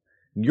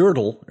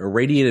 Yertle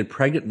irradiated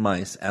pregnant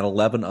mice at a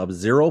level of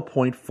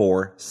 0.4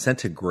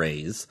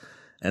 centigrays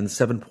and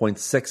 7.6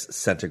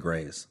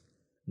 centigrays.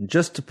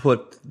 Just to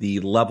put the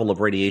level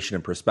of radiation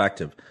in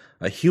perspective,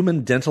 a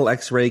human dental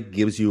x-ray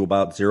gives you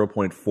about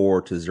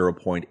 0.4 to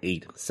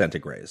 0.8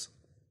 centigrays.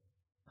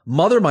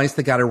 Mother mice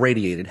that got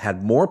irradiated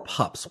had more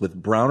pups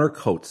with browner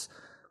coats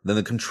than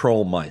the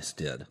control mice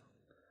did.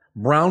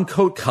 Brown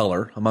coat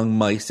color among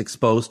mice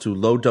exposed to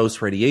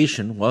low-dose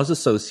radiation was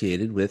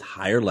associated with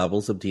higher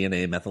levels of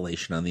DNA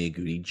methylation on the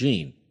agouti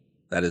gene.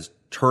 That is,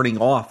 turning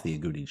off the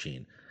agouti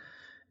gene.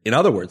 In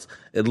other words,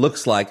 it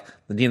looks like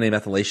the DNA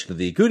methylation of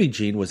the agouti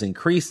gene was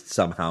increased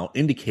somehow,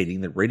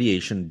 indicating that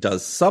radiation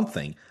does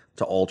something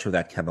to alter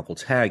that chemical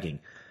tagging.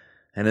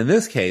 And in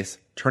this case,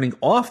 turning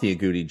off the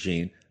agouti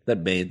gene that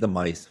made the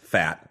mice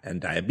fat and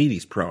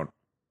diabetes prone.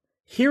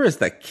 Here is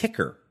the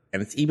kicker,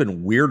 and it's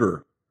even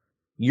weirder.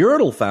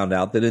 Yertle found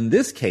out that in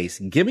this case,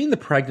 giving the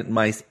pregnant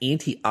mice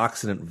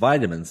antioxidant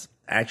vitamins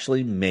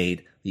actually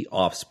made the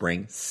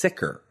offspring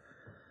sicker.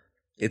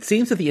 It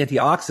seems that the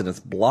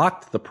antioxidants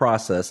blocked the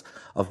process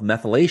of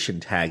methylation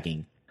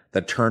tagging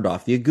that turned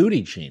off the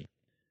agouti gene.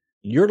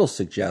 Yertle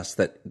suggests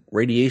that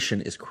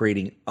radiation is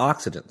creating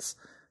oxidants,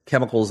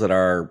 chemicals that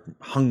are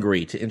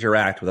hungry to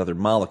interact with other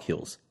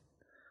molecules.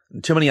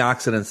 Too many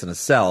oxidants in a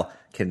cell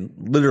can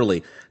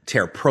literally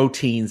tear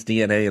proteins,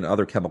 DNA, and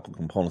other chemical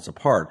components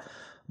apart.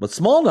 But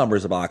small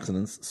numbers of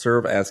oxidants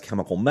serve as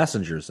chemical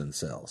messengers in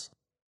cells.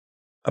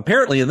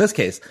 Apparently, in this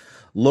case,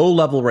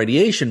 low-level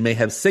radiation may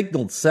have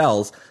signaled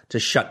cells to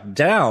shut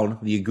down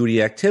the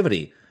agouti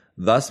activity,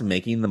 thus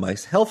making the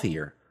mice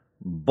healthier.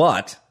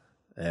 But,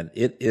 and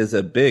it is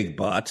a big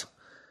but,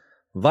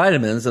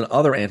 vitamins and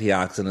other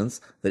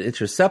antioxidants that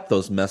intercept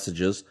those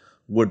messages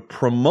would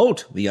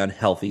promote the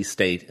unhealthy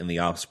state in the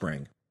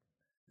offspring.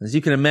 As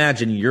you can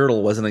imagine,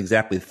 Yertle wasn't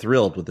exactly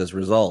thrilled with this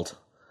result.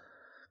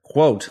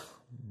 Quote,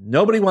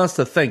 "Nobody wants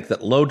to think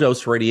that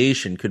low-dose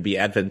radiation could be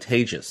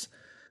advantageous,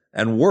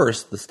 and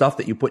worse, the stuff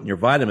that you put in your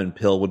vitamin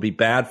pill would be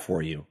bad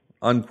for you."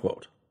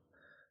 Unquote.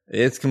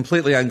 It's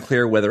completely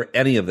unclear whether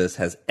any of this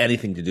has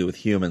anything to do with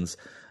humans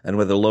and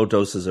whether low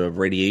doses of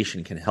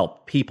radiation can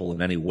help people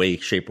in any way,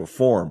 shape, or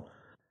form.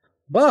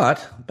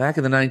 But back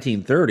in the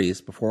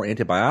 1930s, before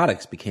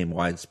antibiotics became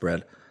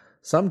widespread,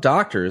 Some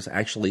doctors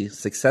actually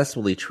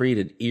successfully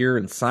treated ear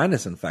and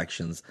sinus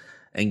infections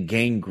and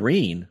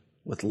gangrene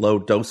with low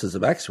doses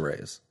of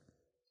x-rays.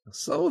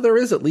 So there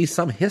is at least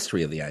some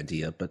history of the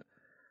idea, but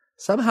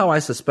somehow I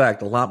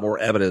suspect a lot more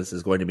evidence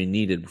is going to be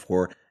needed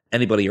before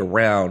anybody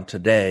around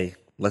today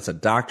lets a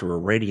doctor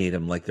irradiate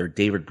him like they're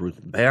David Bruce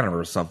Banner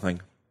or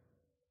something.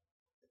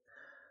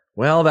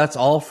 Well, that's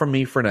all from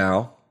me for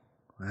now.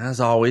 As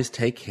always,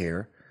 take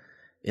care.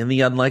 In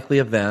the unlikely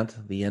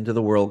event the end of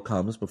the world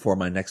comes before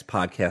my next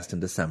podcast in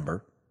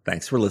December,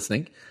 thanks for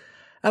listening,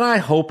 and I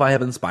hope I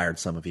have inspired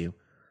some of you.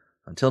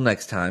 Until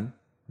next time,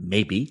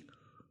 maybe,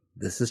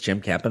 this is Jim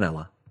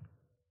Campanella.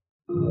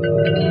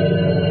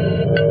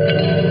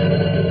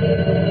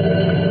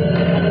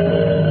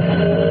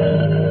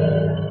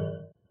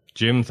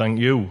 Jim, thank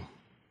you.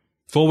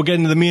 Before we get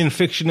into the main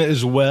fiction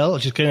as well, I'll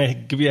just kind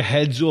of give you a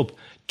heads up.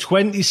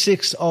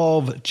 26th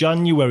of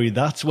January,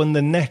 that's when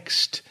the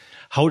next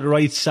How to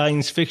Write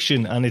Science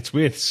Fiction, and it's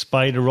with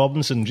Spider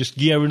Robinson. Just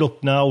gearing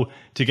up now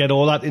to get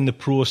all that in the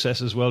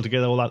process as well, to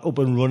get all that up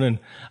and running.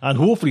 And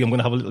hopefully I'm going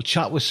to have a little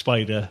chat with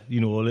Spider, a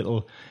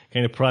little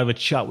kind of private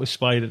chat with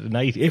Spider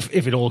tonight, if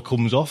it all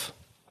comes off.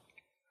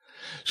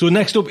 So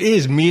next up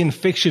is main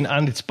fiction,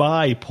 and it's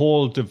by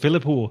Paul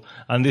DeFilippo,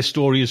 and this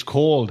story is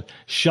called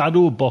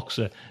Shadow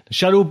Boxer. The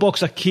Shadow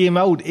Boxer came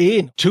out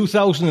in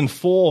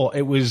 2004.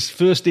 It was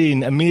first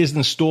in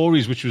Amazing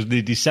Stories, which was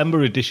the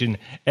December edition,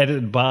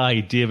 edited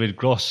by David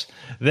Gross.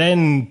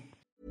 Then...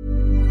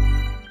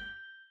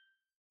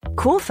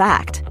 Cool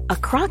fact, a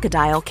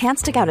crocodile can't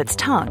stick out its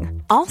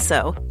tongue.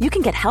 Also, you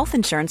can get health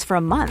insurance for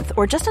a month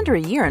or just under a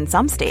year in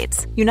some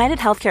states. United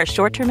Healthcare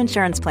short-term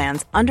insurance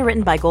plans,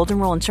 underwritten by Golden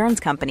Rule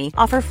Insurance Company,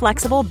 offer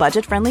flexible,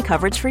 budget-friendly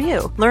coverage for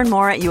you. Learn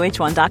more at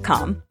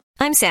UH1.com.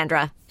 I'm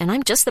Sandra, and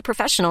I'm just the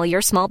professional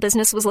your small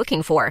business was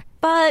looking for.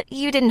 But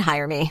you didn't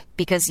hire me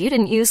because you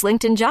didn't use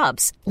LinkedIn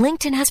Jobs.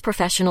 LinkedIn has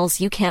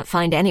professionals you can't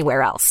find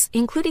anywhere else,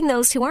 including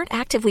those who aren't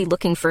actively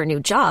looking for a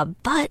new job,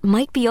 but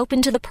might be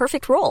open to the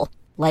perfect role,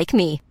 like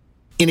me.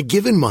 In a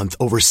given month,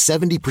 over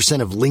 70%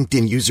 of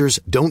LinkedIn users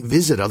don't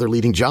visit other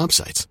leading job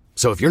sites.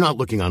 So if you're not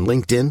looking on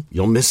LinkedIn,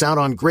 you'll miss out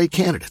on great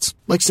candidates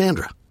like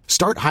Sandra.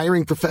 Start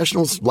hiring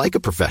professionals like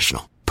a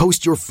professional.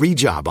 Post your free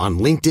job on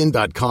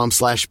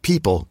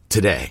linkedin.com/people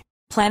today.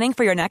 Planning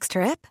for your next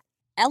trip?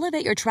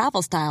 Elevate your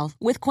travel style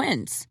with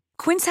Quince.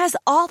 Quince has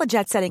all the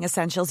jet-setting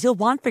essentials you'll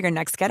want for your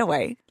next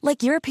getaway,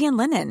 like European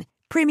linen,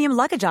 premium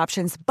luggage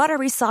options,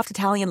 buttery soft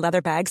Italian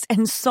leather bags,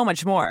 and so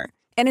much more.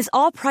 And is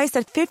all priced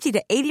at 50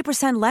 to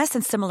 80% less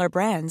than similar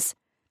brands.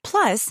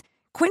 Plus,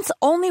 Quince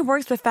only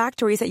works with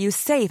factories that use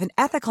safe and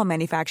ethical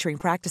manufacturing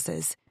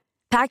practices.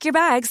 Pack your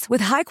bags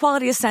with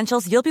high-quality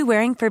essentials you'll be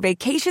wearing for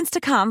vacations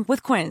to come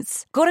with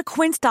Quince. Go to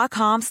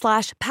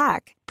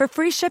quince.com/pack for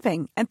free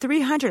shipping and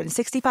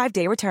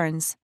 365-day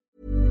returns.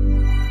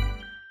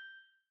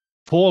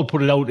 Paul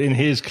put it out in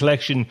his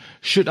collection,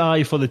 Shut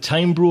Eye for the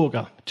Time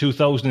Broker,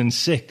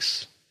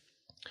 2006.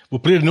 We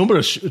played a number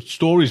of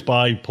stories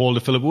by Paul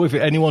DeFilippo. If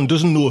anyone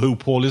doesn't know who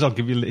Paul is, I'll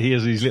give you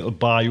here's his little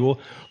bio.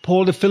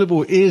 Paul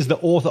DeFilippo is the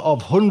author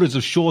of hundreds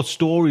of short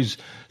stories,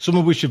 some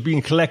of which have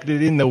been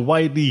collected in the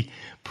widely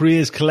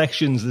praised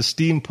collections, the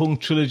Steampunk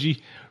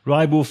Trilogy,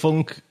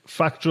 Ribofunk,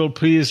 Fractal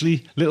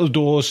Paisley, Little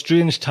Doors,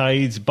 Strange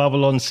Tides,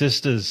 Babylon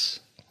Sisters,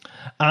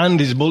 and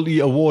his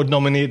multi-award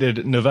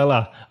nominated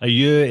novella, A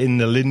Year in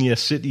the Linear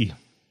City.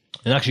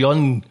 And actually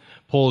on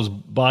Paul's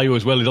bio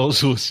as well, it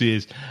also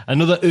says,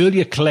 another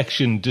earlier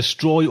collection,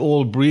 Destroy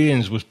All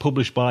Brains, was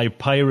published by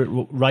Pirate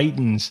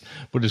Writings,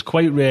 but is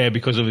quite rare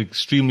because of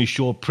extremely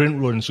short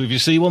print run. So if you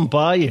see one,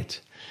 buy it.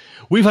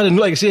 We've had,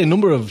 like I say, a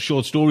number of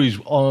short stories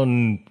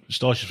on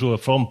Starship Sofa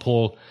from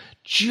Paul.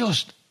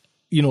 Just,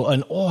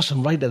 an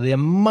awesome writer. The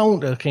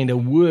amount of kind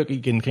of work he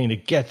can kind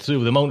of get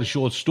through, the amount of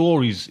short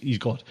stories he's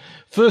got.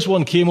 First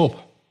one came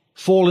up,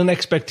 Fallen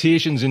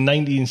Expectations in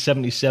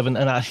 1977,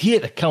 and I'd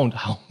hate to count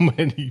how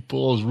many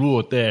Paul's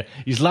wrote there.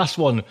 His last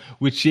one,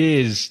 which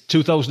is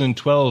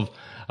 2012,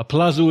 A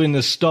Palazzo in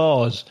the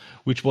Stars,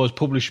 which was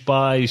published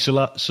by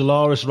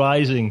Solaris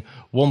Rising,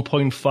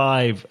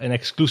 1.5, an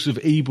exclusive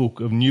ebook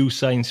of new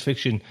science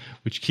fiction,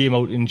 which came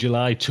out in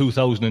July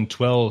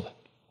 2012.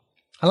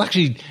 And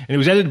it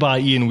was edited by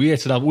Ian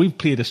Waits, and we've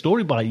played a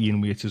story by Ian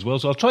Waits as well,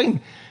 so I'll try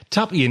and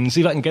tap Ian and see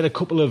if I can get a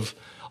couple of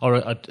or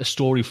a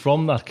story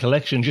from that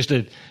collection, just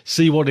to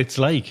see what it's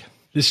like.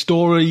 This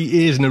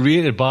story is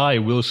narrated by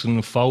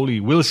Wilson Fowley.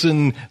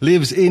 Wilson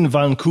lives in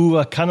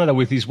Vancouver, Canada,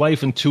 with his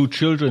wife and 2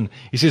 children.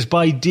 He says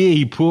by day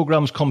he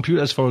programs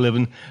computers for a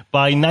living.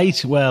 By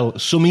night, well,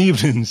 some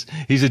evenings,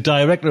 he's a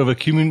director of a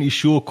community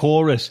show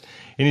chorus.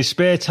 In his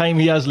spare time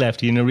he has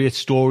left, he narrates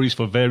stories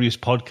for various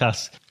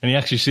podcasts. And he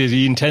actually says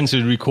he intends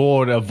to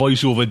record a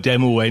voiceover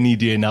demo any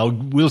day now.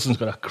 Wilson's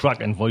got a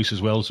cracking voice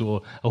as well,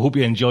 so I hope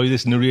you enjoy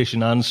this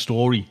narration and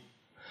story.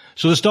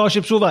 So the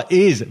Starship Sofa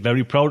is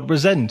very proud to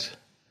present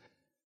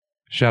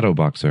Shadow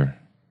Boxer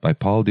by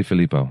Paul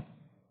DeFilippo.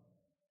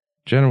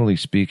 Generally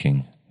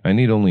speaking, I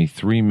need only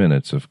 3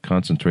 minutes of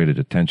concentrated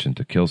attention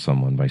to kill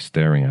someone by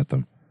staring at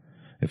them.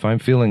 If I'm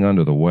feeling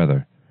under the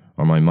weather,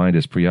 or my mind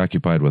is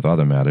preoccupied with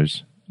other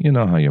matters, You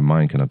know how your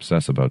mind can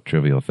obsess about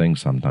trivial things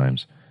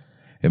sometimes.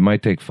 It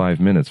might take 5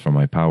 minutes for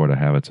my power to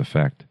have its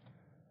effect.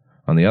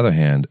 On the other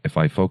hand, if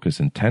I focus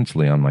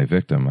intensely on my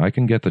victim, I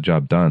can get the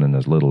job done in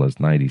as little as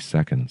 90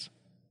 seconds.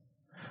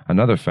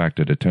 Another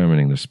factor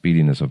determining the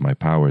speediness of my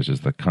powers is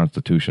the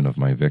constitution of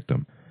my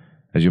victim.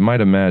 As you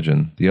might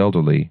imagine, the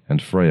elderly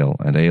and frail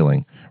and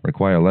ailing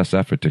require less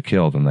effort to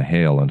kill than the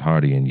hale and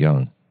hearty and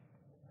young.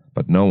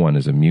 But no one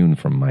is immune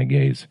from my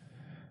gaze.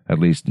 At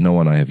least no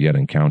one I have yet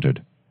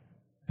encountered.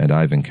 And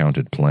I've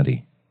encountered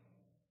plenty.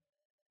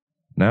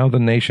 Now the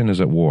nation is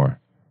at war,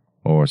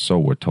 or so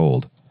we're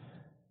told.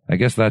 I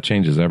guess that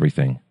changes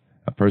everything.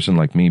 A person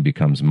like me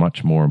becomes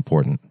much more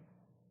important.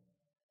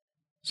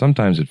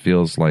 Sometimes it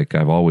feels like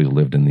I've always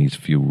lived in these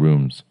few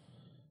rooms,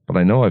 but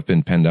I know I've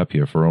been penned up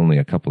here for only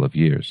a couple of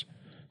years.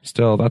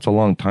 Still, that's a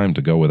long time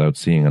to go without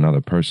seeing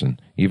another person,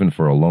 even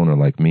for a loner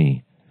like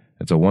me.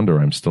 It's a wonder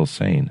I'm still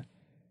sane.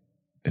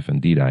 If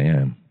indeed I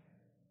am.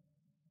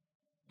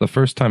 The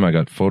first time I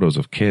got photos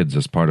of kids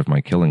as part of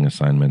my killing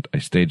assignment, I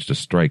staged a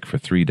strike for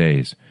 3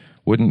 days,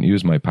 wouldn't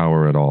use my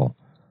power at all.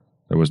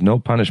 There was no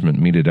punishment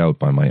meted out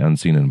by my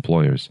unseen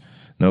employers,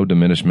 no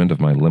diminishment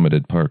of my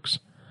limited perks.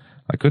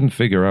 I couldn't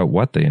figure out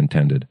what they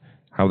intended,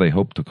 how they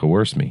hoped to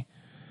coerce me.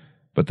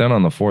 But then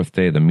on the 4th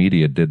day, the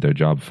media did their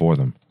job for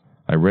them.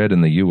 I read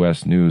in the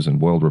U.S. News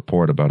and World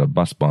Report about a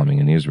bus bombing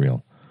in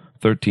Israel.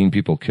 13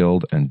 people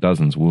killed and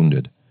dozens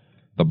wounded.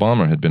 The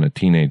bomber had been a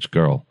teenage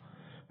girl.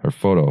 Her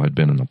photo had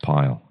been in a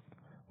pile.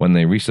 When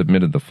they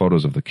resubmitted the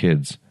photos of the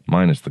kids,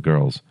 minus the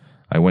girls,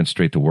 I went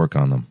straight to work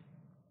on them.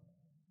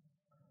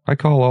 I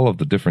call all of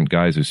the different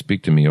guys who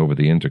speak to me over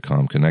the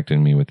intercom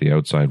connecting me with the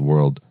outside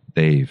world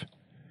Dave.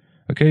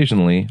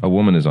 Occasionally, a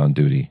woman is on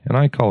duty, and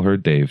I call her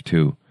Dave,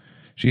 too.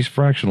 She's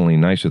fractionally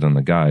nicer than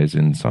the guys,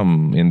 in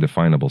some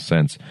indefinable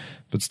sense,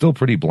 but still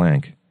pretty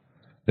blank.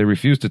 They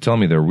refuse to tell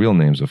me their real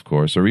names, of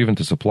course, or even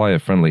to supply a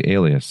friendly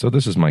alias, so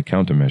this is my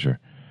countermeasure.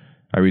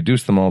 I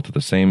reduce them all to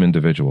the same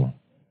individual.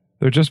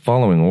 They're just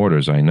following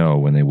orders, I know,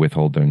 when they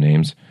withhold their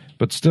names,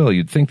 but still,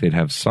 you'd think they'd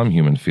have some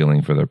human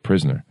feeling for their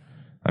prisoner.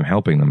 I'm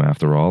helping them,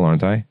 after all,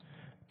 aren't I?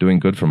 Doing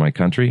good for my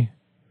country?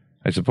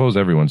 I suppose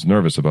everyone's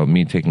nervous about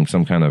me taking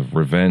some kind of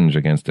revenge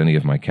against any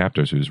of my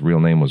captors whose real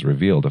name was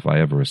revealed if I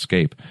ever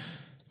escape,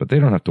 but they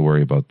don't have to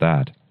worry about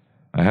that.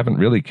 I haven't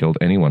really killed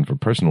anyone for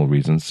personal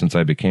reasons since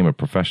I became a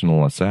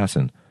professional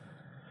assassin.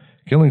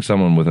 Killing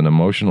someone with an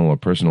emotional or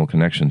personal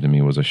connection to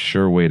me was a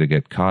sure way to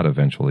get caught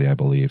eventually, I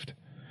believed.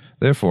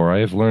 Therefore, I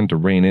have learned to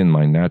rein in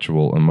my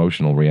natural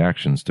emotional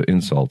reactions to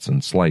insults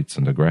and slights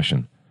and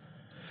aggression.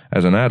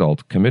 As an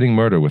adult, committing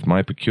murder with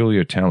my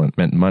peculiar talent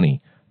meant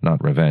money,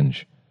 not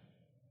revenge.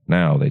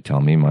 Now, they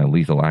tell me, my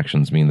lethal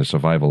actions mean the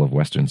survival of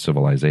Western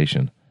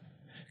civilization.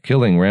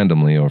 Killing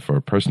randomly or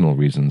for personal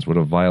reasons would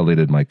have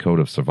violated my code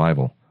of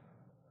survival.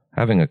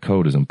 Having a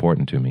code is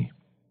important to me.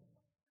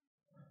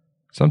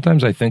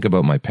 Sometimes I think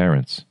about my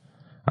parents.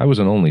 I was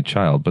an only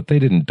child, but they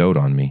didn't dote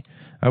on me.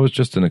 I was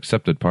just an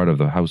accepted part of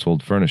the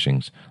household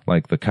furnishings,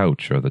 like the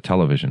couch or the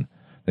television.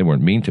 They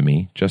weren't mean to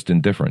me, just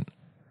indifferent.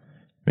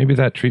 Maybe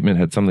that treatment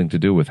had something to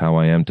do with how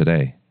I am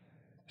today.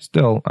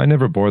 Still, I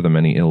never bore them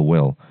any ill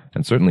will,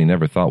 and certainly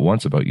never thought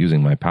once about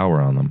using my power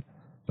on them.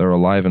 They're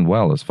alive and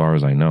well as far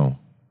as I know.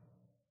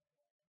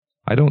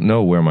 I don't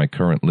know where my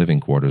current living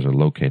quarters are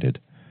located.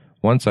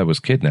 Once I was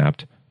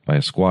kidnapped by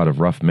a squad of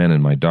rough men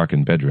in my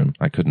darkened bedroom.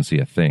 I couldn't see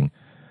a thing.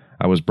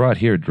 I was brought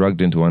here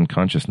drugged into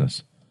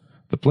unconsciousness.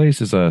 The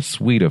place is a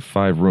suite of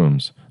 5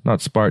 rooms,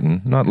 not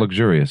Spartan, not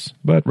luxurious,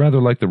 but rather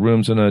like the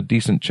rooms in a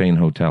decent chain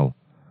hotel.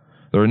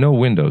 There are no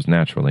windows,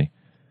 naturally.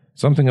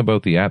 Something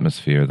about the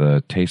atmosphere,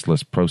 the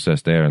tasteless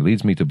processed air,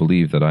 leads me to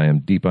believe that I am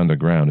deep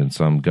underground in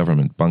some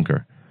government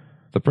bunker.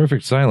 The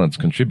perfect silence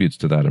contributes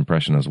to that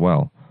impression as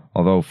well,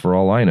 although, for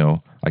all I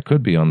know, I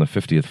could be on the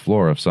 50th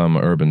floor of some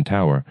urban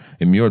tower,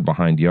 immured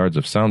behind yards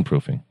of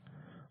soundproofing,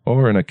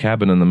 or in a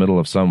cabin in the middle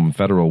of some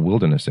federal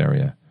wilderness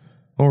area,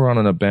 or on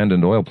an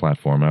abandoned oil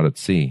platform out at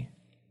sea.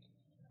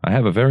 I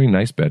have a very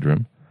nice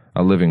bedroom,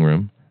 a living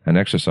room, an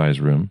exercise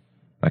room,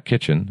 a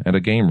kitchen, and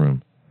a game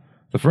room.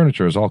 The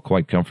furniture is all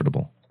quite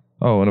comfortable.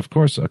 Oh, and of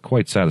course, a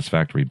quite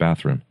satisfactory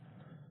bathroom.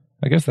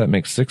 I guess that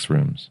makes 6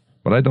 rooms,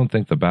 but I don't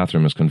think the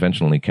bathroom is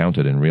conventionally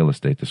counted in real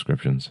estate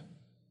descriptions.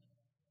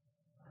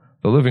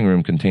 The living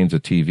room contains a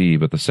TV,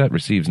 but the set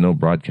receives no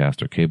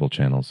broadcast or cable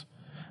channels.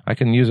 I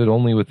can use it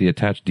only with the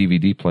attached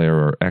DVD player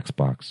or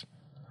Xbox.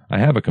 I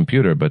have a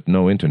computer, but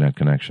no internet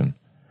connection.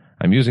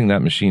 I'm using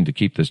that machine to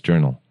keep this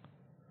journal.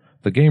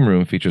 The game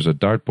room features a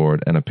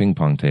dartboard and a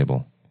ping-pong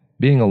table.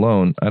 Being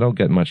alone, I don't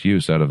get much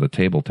use out of the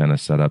table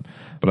tennis setup,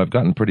 but I've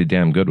gotten pretty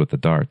damn good with the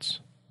darts.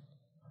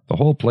 The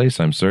whole place,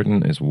 I'm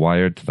certain, is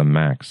wired to the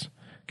max.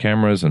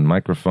 Cameras and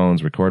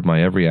microphones record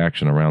my every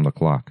action around the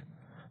clock.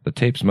 The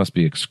tapes must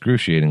be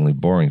excruciatingly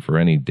boring for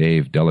any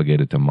Dave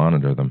delegated to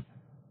monitor them.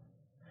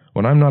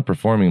 When I'm not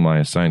performing my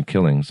assigned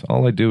killings,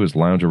 all I do is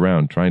lounge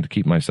around trying to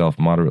keep myself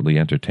moderately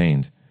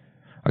entertained.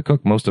 I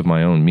cook most of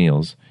my own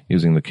meals,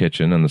 using the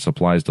kitchen and the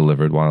supplies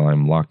delivered while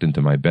I'm locked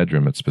into my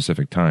bedroom at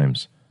specific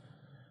times.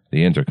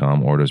 The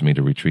intercom orders me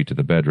to retreat to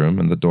the bedroom,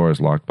 and the door is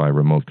locked by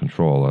remote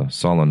control, a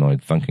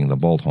solenoid thunking the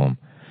bolt home.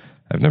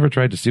 I've never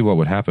tried to see what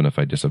would happen if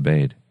I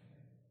disobeyed.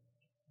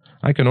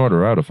 I can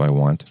order out if I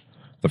want.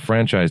 The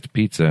franchised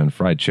pizza and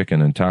fried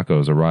chicken and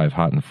tacos arrive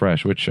hot and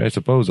fresh, which I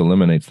suppose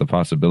eliminates the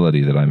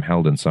possibility that I'm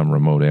held in some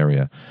remote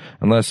area.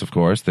 Unless, of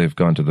course, they've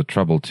gone to the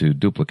trouble to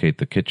duplicate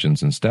the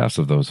kitchens and staffs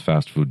of those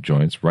fast food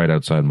joints right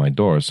outside my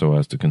door so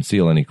as to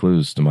conceal any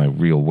clues to my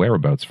real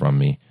whereabouts from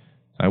me.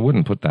 I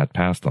wouldn't put that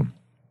past them.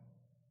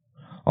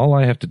 All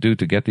I have to do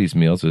to get these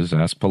meals is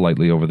ask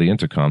politely over the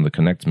intercom that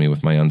connects me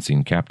with my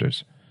unseen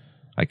captors.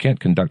 I can't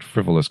conduct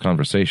frivolous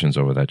conversations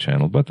over that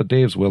channel, but the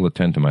Daves will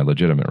attend to my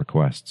legitimate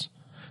requests.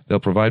 They'll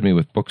provide me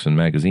with books and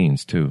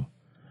magazines, too.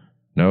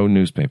 No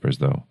newspapers,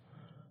 though.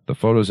 The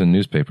photos in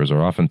newspapers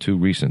are often too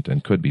recent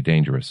and could be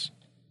dangerous.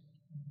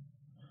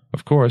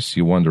 Of course,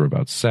 you wonder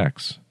about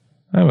sex.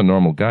 I'm a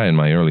normal guy in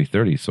my early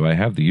 30s, so I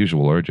have the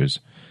usual urges.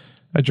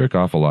 I jerk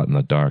off a lot in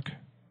the dark.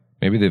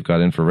 Maybe they've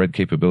got infrared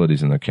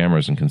capabilities in their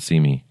cameras and can see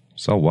me.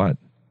 So what?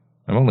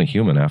 I'm only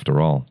human after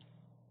all.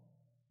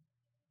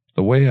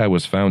 The way I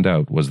was found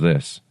out was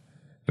this.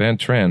 Van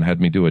Tran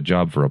had me do a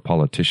job for a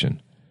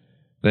politician.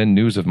 Then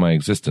news of my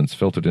existence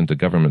filtered into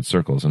government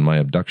circles, and my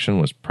abduction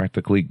was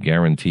practically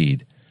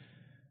guaranteed.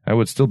 I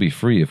would still be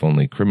free if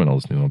only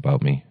criminals knew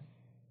about me.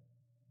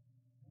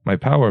 My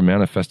power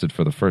manifested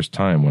for the first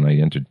time when I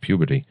entered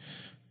puberty.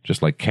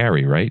 Just like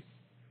Carrie, right?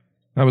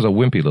 I was a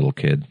wimpy little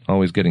kid,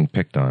 always getting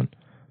picked on.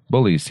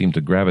 Bullies seemed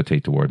to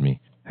gravitate toward me,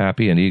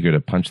 happy and eager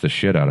to punch the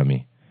shit out of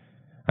me.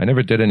 I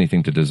never did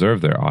anything to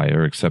deserve their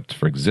ire except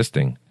for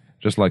existing,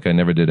 just like I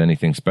never did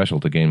anything special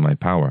to gain my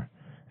power.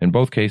 In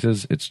both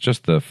cases, it's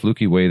just the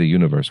fluky way the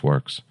universe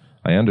works.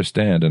 I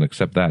understand and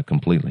accept that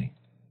completely.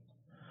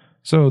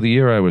 So, the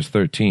year I was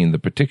 13, the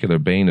particular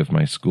bane of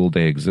my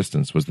school-day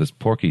existence was this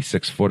porky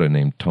 6-footer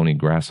named Tony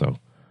Grasso.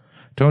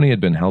 Tony had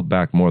been held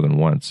back more than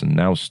once, and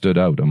now stood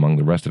out among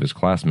the rest of his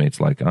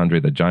classmates like Andre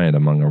the Giant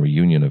among a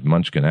reunion of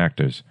Munchkin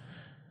actors.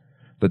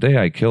 The day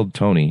I killed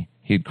Tony,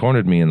 he'd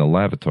cornered me in the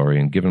lavatory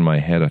and given my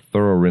head a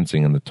thorough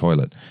rinsing in the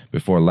toilet,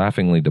 before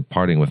laughingly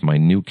departing with my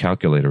new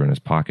calculator in his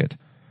pocket.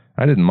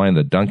 I didn't mind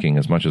the dunking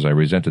as much as I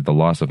resented the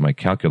loss of my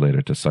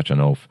calculator to such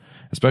an oaf,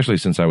 especially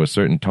since I was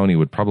certain Tony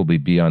would probably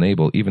be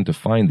unable even to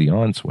find the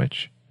on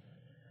switch.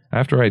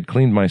 After I had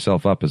cleaned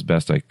myself up as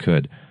best I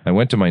could, I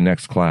went to my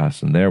next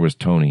class, and there was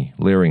Tony,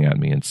 leering at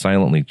me and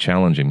silently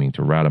challenging me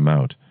to rat him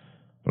out.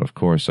 But of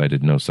course I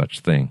did no such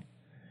thing.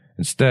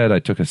 Instead, I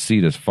took a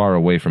seat as far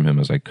away from him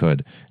as I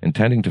could,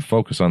 intending to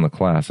focus on the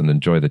class and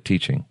enjoy the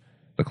teaching.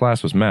 The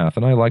class was math,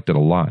 and I liked it a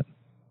lot.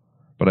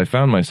 But I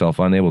found myself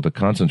unable to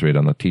concentrate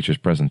on the teacher's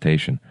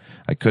presentation.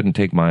 I couldn't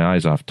take my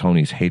eyes off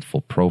Tony's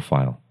hateful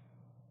profile.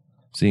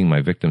 Seeing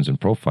my victims in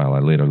profile, I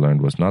later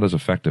learned, was not as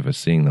effective as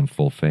seeing them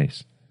full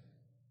face.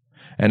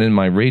 And in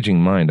my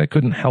raging mind, I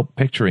couldn't help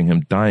picturing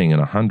him dying in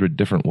 100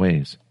 different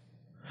ways.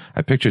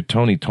 I pictured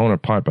Tony torn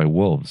apart by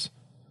wolves.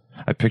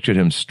 I pictured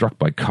him struck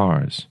by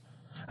cars.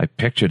 I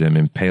pictured him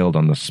impaled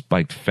on the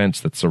spiked fence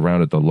that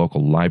surrounded the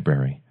local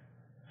library.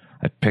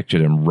 I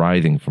pictured him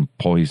writhing from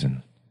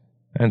poison,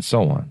 and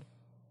so on.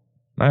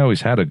 I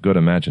always had a good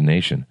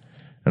imagination,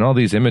 and all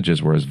these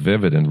images were as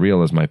vivid and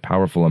real as my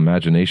powerful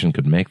imagination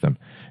could make them.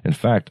 In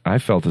fact, I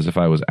felt as if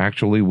I was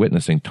actually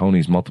witnessing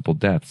Tony's multiple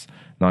deaths,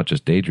 not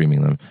just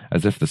daydreaming them,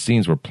 as if the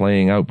scenes were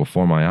playing out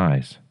before my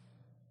eyes.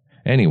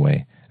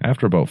 Anyway,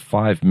 after about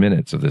 5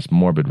 minutes of this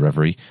morbid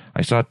reverie,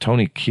 I saw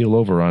Tony keel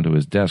over onto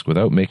his desk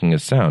without making a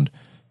sound,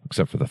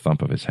 except for the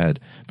thump of his head,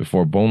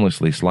 before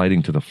bonelessly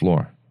sliding to the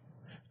floor.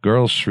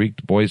 Girls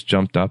shrieked, boys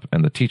jumped up,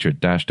 and the teacher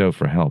dashed out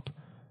for help.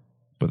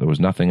 But there was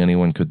nothing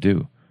anyone could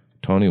do.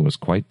 Tony was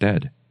quite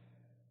dead.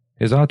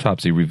 His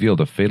autopsy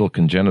revealed a fatal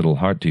congenital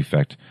heart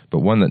defect, but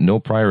one that no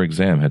prior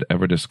exam had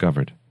ever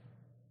discovered.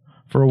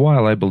 For a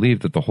while I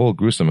believed that the whole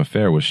gruesome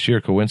affair was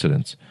sheer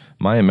coincidence.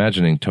 My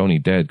imagining Tony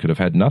dead could have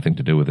had nothing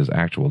to do with his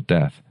actual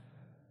death.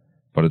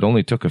 But it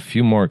only took a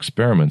few more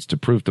experiments to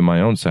prove to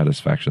my own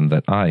satisfaction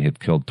that I had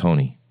killed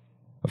Tony.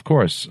 Of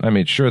course, I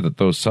made sure that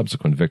those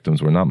subsequent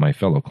victims were not my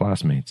fellow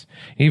classmates.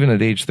 Even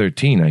at age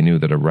 13, I knew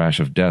that a rash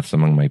of deaths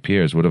among my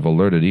peers would have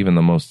alerted even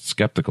the most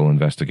skeptical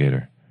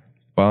investigator.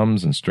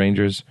 Bums and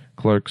strangers,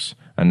 clerks,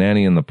 a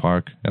nanny in the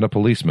park, and a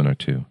policeman or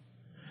two.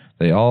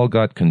 They all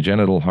got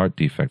congenital heart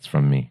defects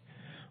from me,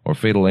 or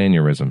fatal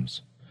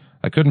aneurysms.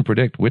 I couldn't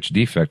predict which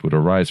defect would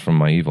arise from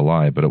my evil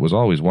eye, but it was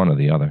always one or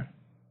the other.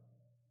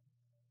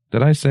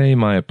 Did I say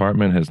my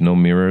apartment has no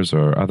mirrors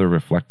or other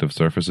reflective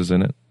surfaces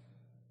in it?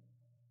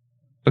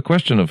 The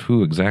question of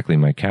who exactly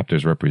my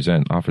captors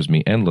represent offers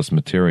me endless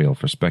material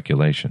for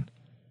speculation.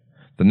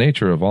 The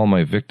nature of all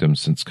my victims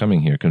since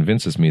coming here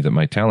convinces me that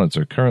my talents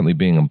are currently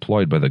being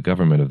employed by the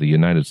government of the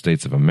United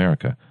States of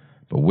America.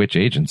 But which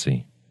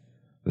agency?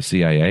 The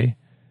CIA?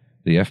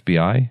 The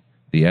FBI?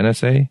 The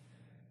NSA?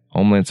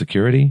 Homeland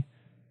Security?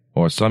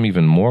 Or some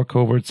even more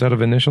covert set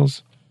of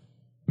initials?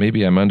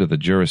 Maybe I'm under the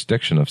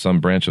jurisdiction of some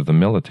branch of the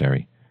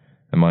military.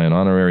 Am I an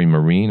honorary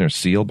Marine or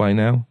SEAL by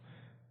now?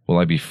 Will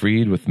I be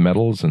freed with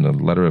medals and a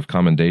letter of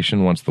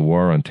commendation once the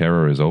war on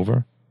terror is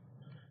over?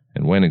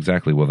 And when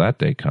exactly will that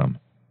day come?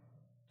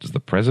 Does the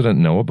president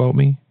know about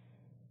me?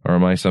 Or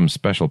am I some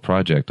special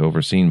project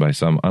overseen by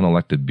some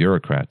unelected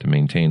bureaucrat to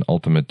maintain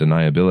ultimate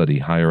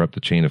deniability higher up the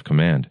chain of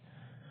command?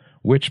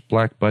 Which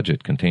black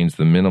budget contains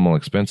the minimal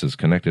expenses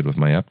connected with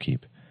my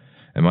upkeep?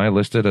 Am I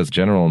listed as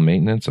general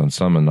maintenance on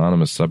some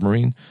anonymous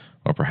submarine,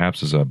 or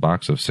perhaps as a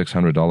box of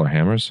 $600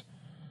 hammers?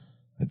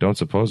 I don't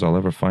suppose I'll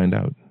ever find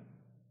out.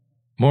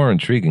 More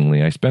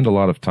intriguingly, I spend a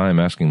lot of time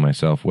asking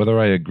myself whether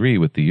I agree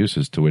with the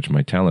uses to which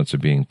my talents are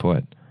being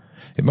put.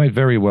 It might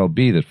very well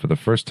be that for the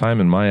first time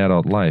in my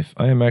adult life,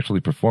 I am actually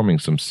performing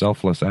some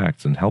selfless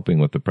acts and helping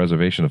with the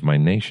preservation of my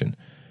nation.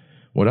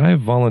 Would I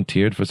have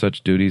volunteered for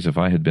such duties if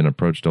I had been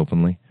approached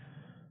openly?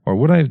 Or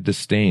would I have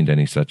disdained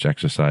any such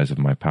exercise of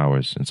my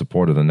powers in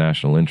support of the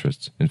national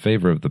interests in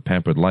favor of the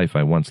pampered life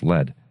I once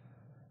led?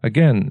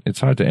 Again, it's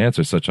hard to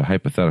answer such a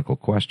hypothetical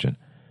question.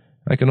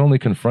 I can only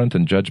confront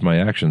and judge my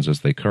actions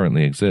as they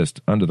currently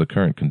exist under the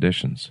current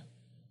conditions.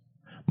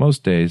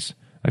 Most days,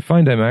 I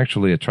find I'm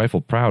actually a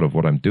trifle proud of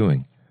what I'm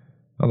doing,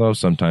 although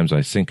sometimes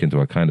I sink into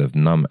a kind of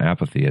numb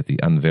apathy at the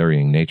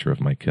unvarying nature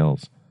of my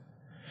kills.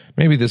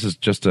 Maybe this is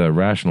just a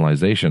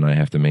rationalization I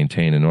have to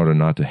maintain in order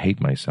not to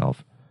hate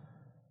myself.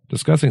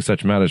 Discussing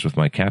such matters with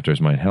my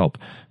captors might help,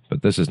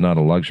 but this is not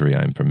a luxury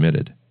I am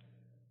permitted.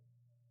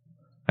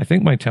 I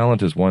think my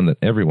talent is one that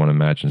everyone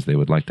imagines they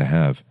would like to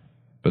have,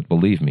 but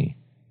believe me,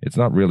 it's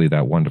not really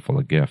that wonderful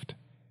a gift.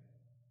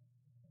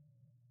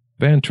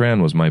 Van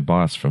Tran was my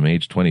boss from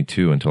age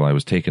 22 until I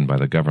was taken by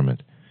the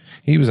government.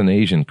 He was an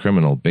Asian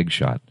criminal big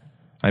shot.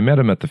 I met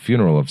him at the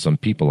funeral of some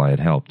people I had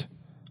helped.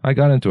 I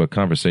got into a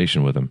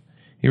conversation with him.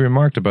 He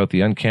remarked about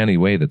the uncanny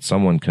way that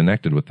someone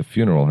connected with the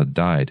funeral had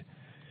died.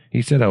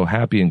 He said how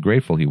happy and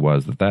grateful he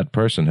was that that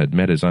person had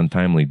met his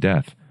untimely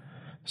death.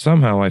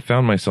 Somehow I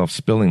found myself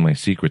spilling my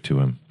secret to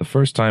him, the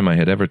first time I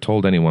had ever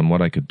told anyone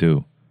what I could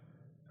do.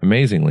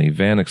 Amazingly,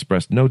 Van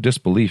expressed no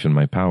disbelief in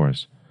my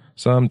powers.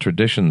 Some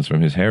traditions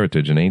from his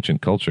heritage and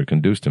ancient culture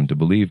conduced him to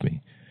believe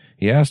me.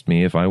 He asked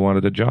me if I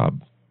wanted a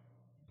job.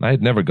 I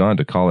had never gone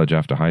to college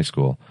after high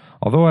school.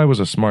 Although I was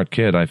a smart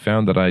kid, I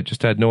found that I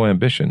just had no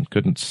ambition,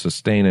 couldn't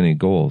sustain any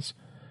goals.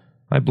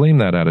 I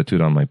blamed that attitude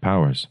on my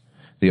powers.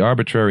 The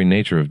arbitrary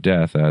nature of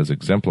death, as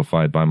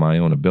exemplified by my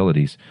own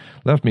abilities,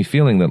 left me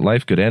feeling that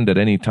life could end at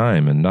any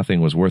time and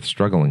nothing was worth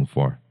struggling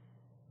for.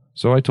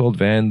 So I told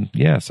Van,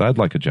 yes, I'd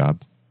like a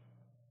job.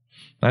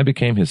 I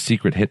became his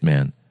secret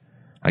hitman.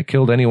 I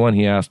killed anyone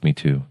he asked me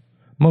to,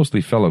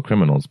 mostly fellow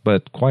criminals,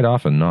 but quite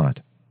often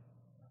not.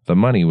 The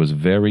money was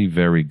very,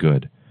 very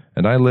good,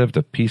 and I lived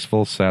a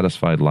peaceful,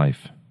 satisfied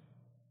life.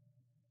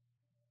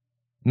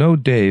 No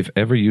Dave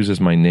ever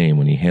uses my name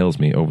when he hails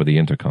me over the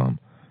intercom.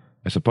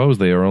 I suppose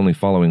they are only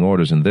following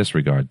orders in this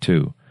regard,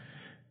 too.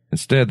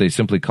 Instead, they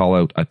simply call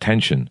out,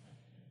 "Attention."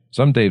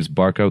 Some Daves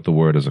bark out the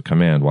word as a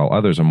command, while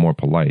others are more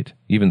polite,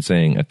 even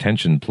saying,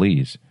 "Attention,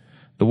 please."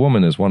 The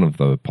woman is one of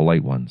the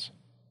polite ones.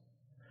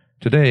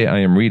 Today, I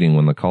am reading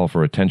when the call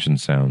for attention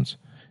sounds.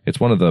 It's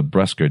one of the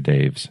brusquer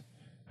Daves.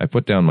 I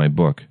put down my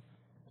book.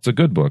 It's a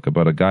good book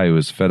about a guy who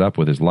is fed up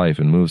with his life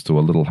and moves to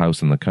a little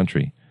house in the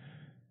country.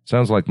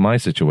 Sounds like my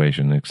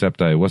situation,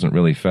 except I wasn't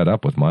really fed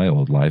up with my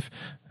old life,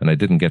 and I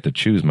didn't get to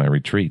choose my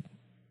retreat.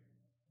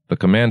 The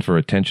command for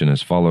attention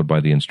is followed by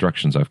the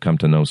instructions I've come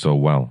to know so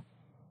well.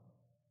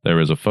 There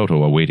is a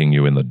photo awaiting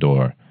you in the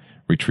door.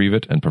 Retrieve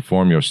it and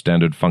perform your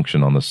standard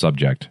function on the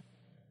subject.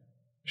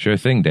 Sure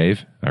thing,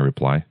 Dave, I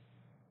reply.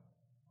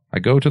 I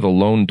go to the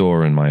lone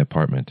door in my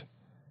apartment.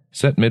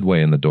 Set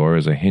midway in the door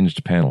is a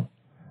hinged panel.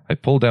 I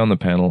pull down the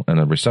panel and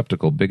a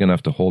receptacle big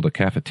enough to hold a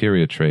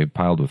cafeteria tray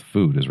piled with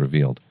food is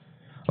revealed.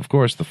 Of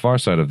course, the far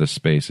side of this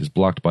space is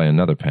blocked by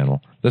another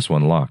panel, this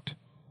one locked.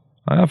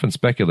 I often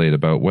speculate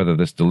about whether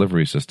this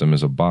delivery system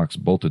is a box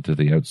bolted to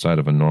the outside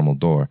of a normal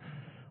door,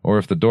 or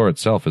if the door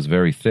itself is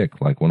very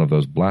thick like one of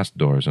those blast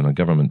doors in a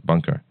government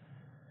bunker.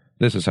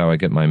 This is how I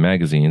get my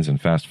magazines and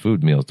fast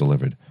food meals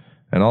delivered,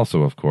 and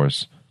also, of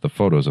course, the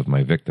photos of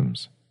my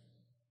victims.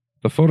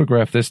 The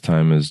photograph this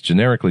time is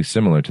generically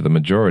similar to the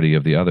majority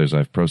of the others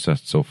I've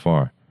processed so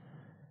far.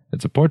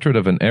 It's a portrait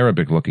of an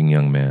Arabic-looking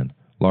young man,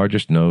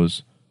 largish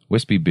nose,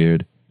 wispy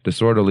beard,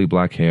 disorderly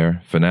black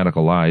hair,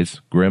 fanatical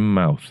eyes, grim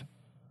mouth.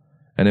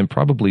 An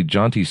improbably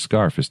jaunty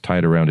scarf is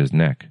tied around his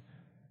neck.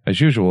 As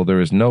usual,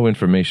 there is no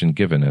information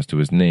given as to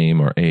his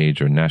name or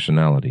age or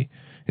nationality.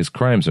 His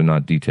crimes are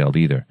not detailed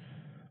either.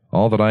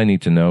 All that I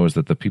need to know is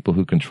that the people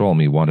who control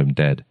me want him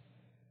dead.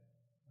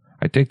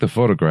 I take the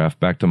photograph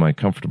back to my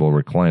comfortable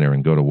recliner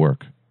and go to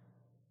work.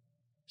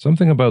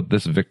 Something about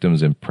this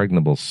victim's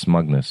impregnable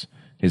smugness,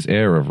 his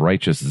air of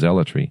righteous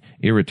zealotry,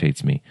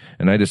 irritates me,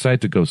 and I decide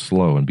to go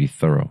slow and be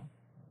thorough.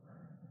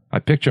 I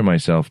picture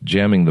myself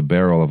jamming the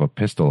barrel of a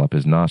pistol up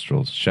his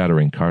nostrils,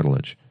 shattering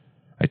cartilage.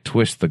 I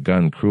twist the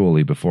gun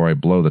cruelly before I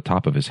blow the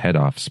top of his head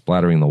off,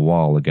 splattering the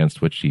wall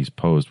against which he's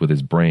posed with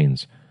his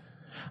brains.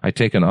 I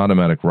take an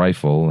automatic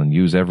rifle and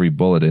use every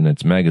bullet in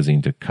its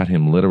magazine to cut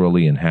him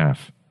literally in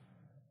half.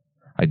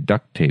 I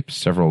duct tape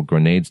several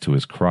grenades to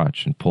his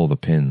crotch and pull the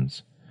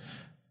pins.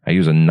 I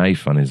use a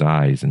knife on his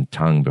eyes and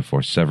tongue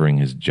before severing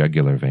his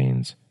jugular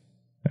veins.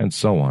 And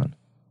so on.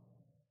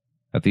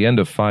 At the end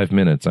of 5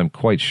 minutes, I'm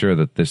quite sure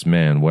that this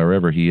man,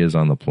 wherever he is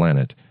on the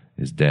planet,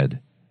 is dead.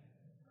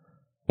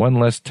 One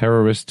less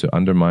terrorist to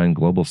undermine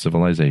global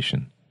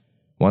civilization.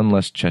 One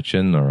less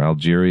Chechen or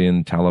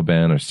Algerian,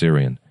 Taliban or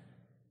Syrian.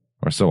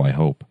 Or so I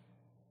hope.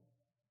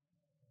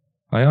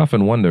 I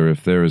often wonder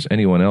if there is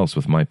anyone else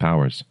with my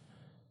powers.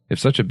 If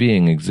such a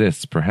being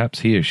exists, perhaps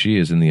he or she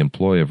is in the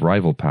employ of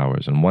rival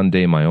powers, and one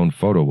day my own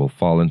photo will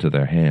fall into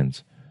their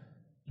hands.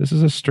 This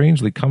is a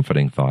strangely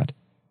comforting thought.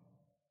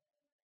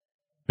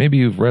 Maybe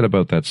you've read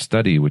about that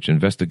study which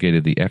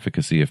investigated the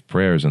efficacy of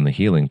prayers in the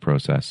healing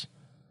process.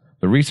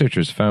 The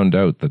researchers found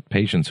out that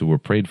patients who were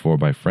prayed for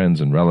by friends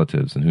and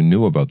relatives and who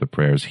knew about the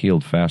prayers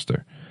healed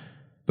faster.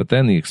 But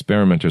then the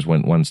experimenters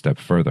went one step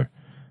further.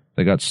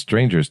 They got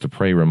strangers to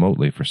pray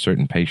remotely for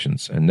certain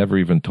patients and never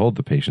even told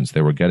the patients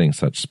they were getting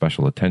such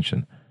special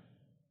attention.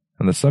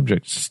 And the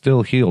subjects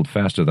still healed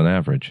faster than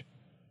average.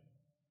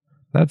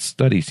 That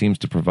study seems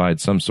to provide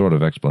some sort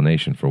of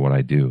explanation for what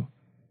I do.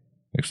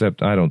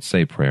 Except I don't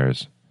say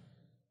prayers.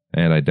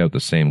 And I doubt the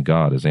same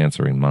God is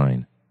answering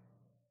mine.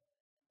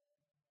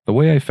 The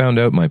way I found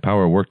out my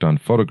power worked on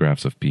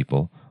photographs of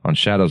people, on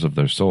shadows of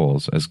their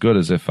souls, as good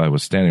as if I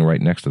was standing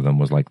right next to them,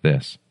 was like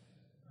this.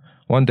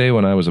 One day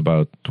when I was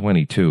about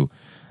 22,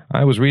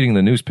 I was reading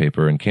the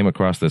newspaper and came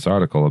across this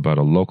article about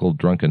a local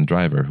drunken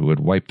driver who had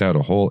wiped out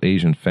a whole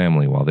Asian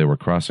family while they were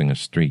crossing a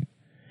street.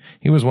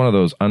 He was one of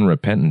those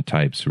unrepentant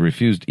types who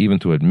refused even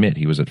to admit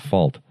he was at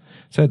fault,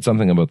 said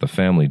something about the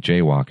family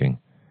jaywalking.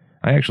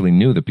 I actually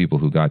knew the people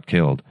who got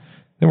killed.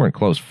 They weren't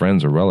close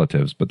friends or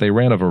relatives, but they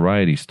ran a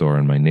variety store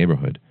in my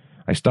neighborhood.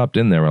 I stopped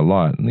in there a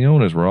lot, and the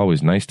owners were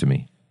always nice to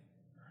me.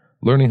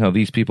 Learning how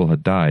these people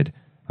had died,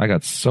 I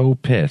got so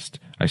pissed,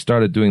 I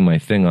started doing my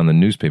thing on the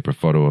newspaper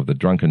photo of the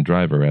drunken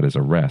driver at his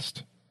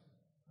arrest.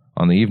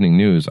 On the evening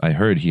news, I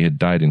heard he had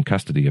died in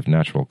custody of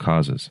natural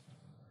causes.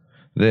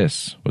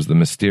 This was the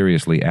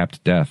mysteriously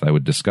apt death I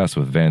would discuss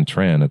with Van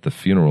Tran at the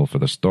funeral for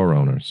the store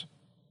owners.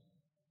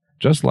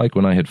 Just like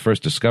when I had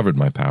first discovered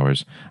my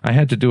powers, I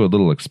had to do a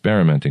little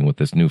experimenting with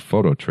this new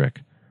photo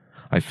trick.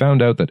 I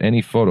found out that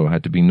any photo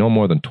had to be no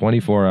more than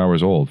 24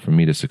 hours old for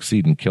me to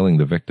succeed in killing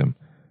the victim.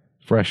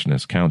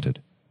 Freshness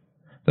counted.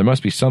 There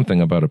must be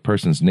something about a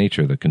person's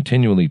nature that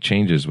continually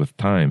changes with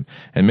time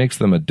and makes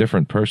them a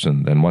different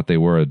person than what they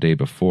were a day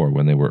before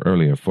when they were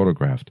earlier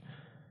photographed.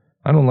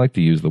 I don't like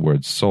to use the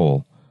word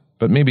soul,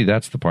 but maybe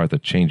that's the part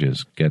that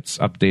changes, gets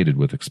updated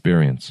with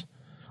experience.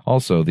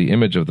 Also, the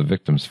image of the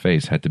victim's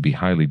face had to be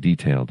highly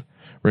detailed.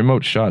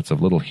 Remote shots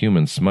of little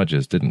human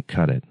smudges didn't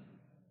cut it.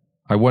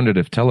 I wondered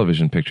if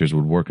television pictures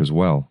would work as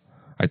well.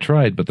 I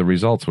tried, but the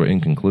results were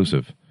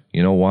inconclusive.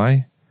 You know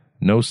why?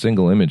 No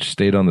single image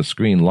stayed on the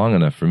screen long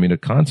enough for me to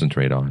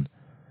concentrate on.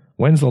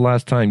 When's the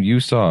last time you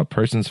saw a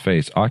person's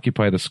face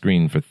occupy the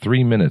screen for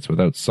 3 minutes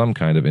without some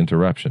kind of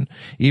interruption,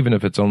 even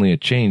if it's only a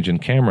change in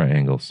camera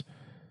angles?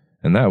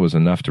 And that was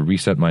enough to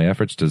reset my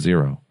efforts to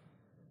zero.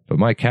 But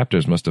my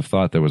captors must have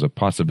thought there was a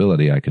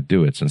possibility I could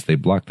do it since they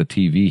blocked the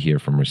TV here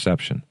from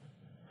reception.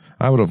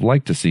 I would have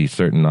liked to see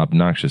certain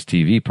obnoxious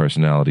TV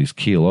personalities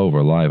keel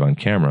over live on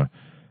camera,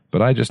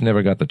 but I just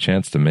never got the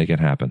chance to make it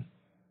happen.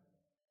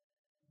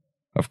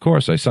 Of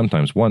course, I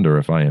sometimes wonder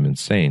if I am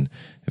insane,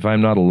 if I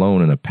am not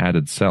alone in a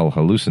padded cell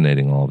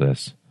hallucinating all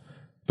this.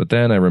 But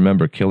then I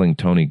remember killing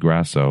Tony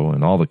Grasso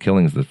and all the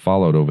killings that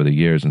followed over the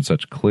years in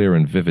such clear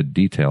and vivid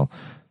detail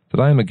that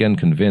I am again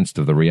convinced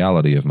of the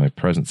reality of my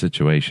present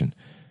situation,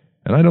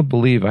 and I don't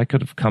believe I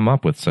could have come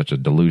up with such a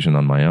delusion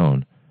on my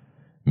own.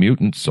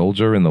 Mutant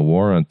soldier in the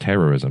war on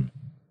terrorism.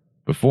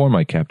 Before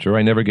my capture,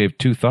 I never gave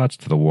 2 thoughts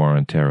to the war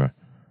on terror.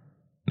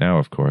 Now,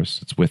 of course,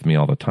 it's with me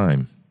all the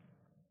time.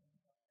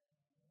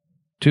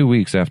 2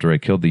 weeks after I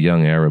killed the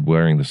young Arab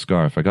wearing the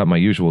scarf, I got my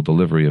usual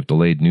delivery of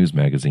delayed news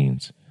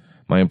magazines.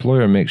 My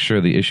employer makes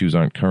sure the issues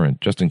aren't current,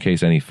 just in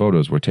case any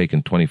photos were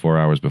taken 24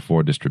 hours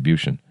before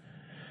distribution.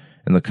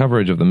 In the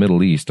coverage of the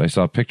Middle East, I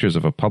saw pictures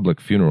of a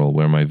public funeral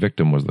where my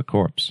victim was the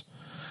corpse.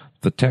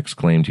 The text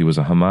claimed he was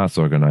a Hamas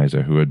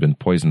organizer who had been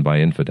poisoned by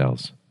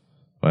infidels.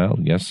 Well,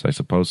 yes, I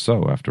suppose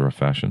so, after a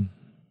fashion.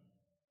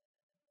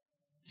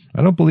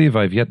 I don't believe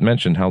I've yet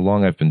mentioned how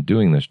long I've been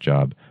doing this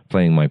job,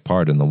 playing my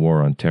part in the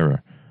war on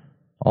terror.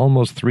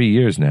 Almost 3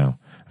 years now.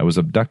 I was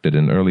abducted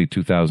in early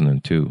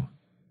 2002.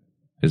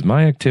 Is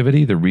my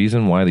activity the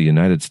reason why the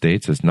United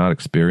States has not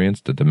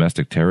experienced a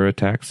domestic terror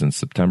attack since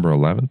September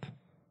 11th?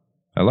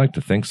 I like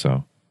to think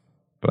so,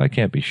 but I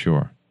can't be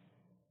sure.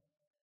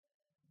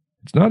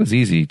 It's not as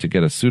easy to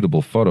get a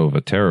suitable photo of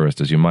a terrorist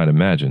as you might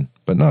imagine,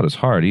 but not as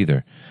hard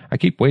either. I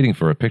keep waiting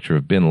for a picture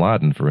of bin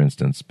Laden, for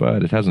instance,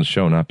 but it hasn't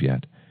shown up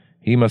yet.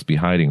 He must be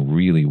hiding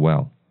really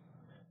well.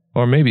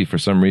 Or maybe for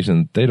some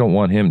reason they don't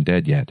want him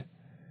dead yet.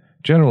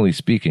 Generally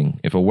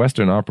speaking, if a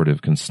Western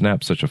operative can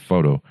snap such a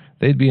photo,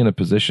 they'd be in a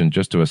position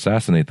just to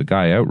assassinate the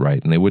guy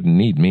outright and they wouldn't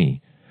need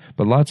me.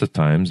 But lots of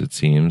times, it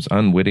seems,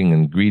 unwitting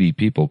and greedy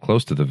people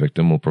close to the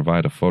victim will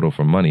provide a photo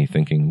for money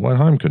thinking, what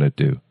harm could it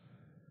do?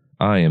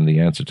 I am the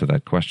answer to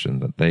that question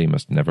that they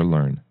must never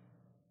learn.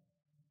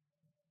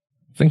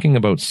 Thinking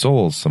about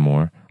souls some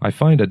more, I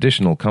find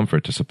additional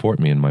comfort to support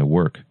me in my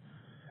work.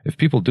 If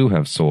people do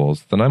have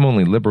souls, then I'm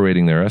only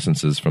liberating their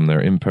essences from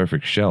their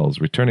imperfect shells,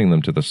 returning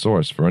them to the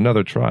source for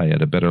another try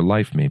at a better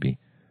life, maybe.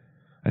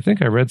 I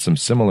think I read some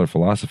similar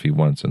philosophy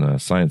once in a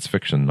science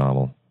fiction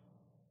novel.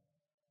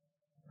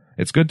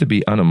 It's good to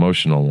be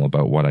unemotional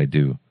about what I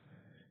do.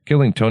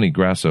 Killing Tony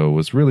Grasso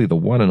was really the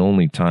one and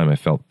only time I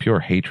felt pure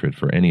hatred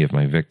for any of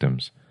my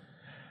victims.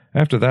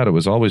 After that, it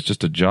was always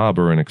just a job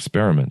or an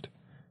experiment.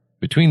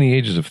 Between the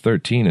ages of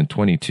 13 and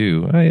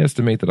 22, I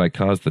estimate that I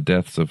caused the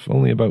deaths of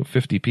only about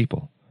 50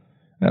 people.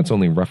 That's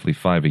only roughly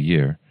 5 a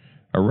year,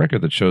 a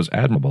record that shows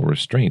admirable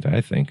restraint,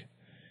 I think.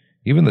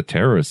 Even the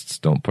terrorists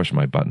don't push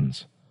my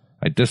buttons.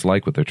 I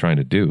dislike what they're trying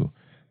to do.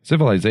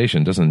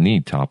 Civilization doesn't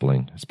need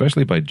toppling,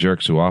 especially by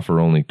jerks who offer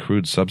only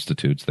crude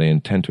substitutes they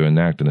intend to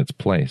enact in its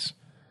place.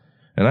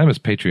 And I'm as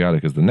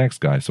patriotic as the next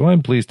guy, so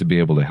I'm pleased to be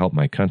able to help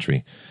my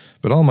country.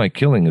 But all my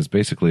killing is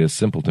basically as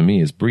simple to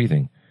me as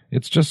breathing.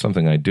 It's just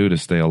something I do to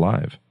stay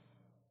alive.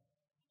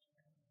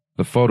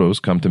 The photos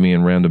come to me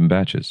in random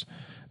batches.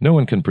 No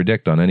one can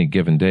predict on any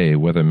given day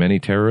whether many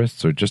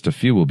terrorists or just a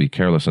few will be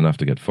careless enough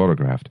to get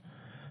photographed.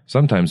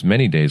 Sometimes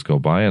many days go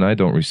by and I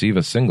don't receive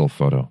a single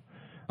photo.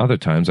 Other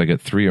times I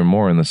get 3 or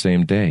more in the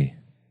same day.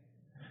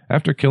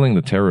 After killing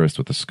the terrorist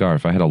with the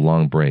scarf, I had a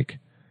long break.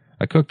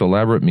 I cooked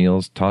elaborate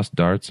meals, tossed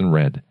darts, and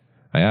read.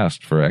 I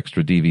asked for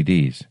extra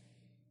DVDs.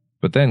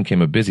 But then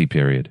came a busy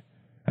period.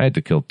 I had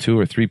to kill 2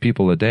 or 3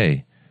 people a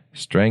day.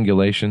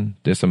 Strangulation,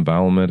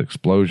 disembowelment,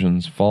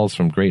 explosions, falls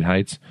from great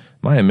heights.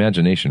 My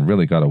imagination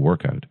really got a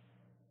workout.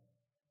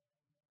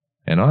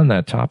 And on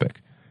that topic,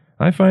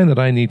 I find that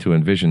I need to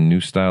envision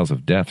new styles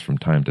of death from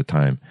time to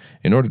time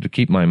in order to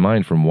keep my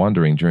mind from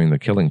wandering during the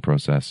killing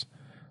process.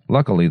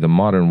 Luckily, the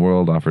modern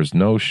world offers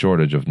no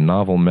shortage of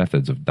novel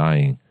methods of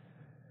dying.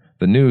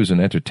 The news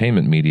and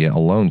entertainment media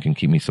alone can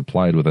keep me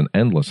supplied with an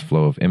endless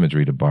flow of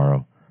imagery to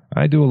borrow.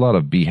 I do a lot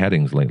of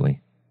beheadings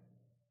lately.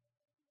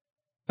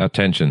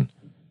 Attention!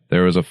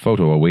 There is a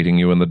photo awaiting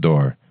you in the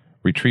door.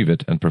 Retrieve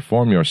it and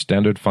perform your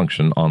standard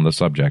function on the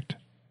subject.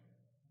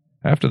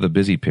 After the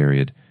busy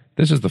period,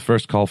 this is the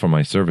first call for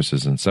my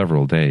services in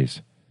several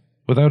days.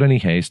 Without any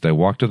haste, I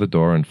walk to the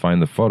door and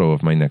find the photo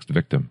of my next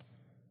victim.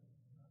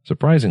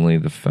 Surprisingly,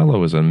 the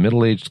fellow is a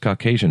middle-aged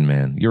Caucasian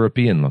man,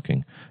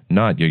 European-looking,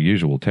 not your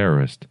usual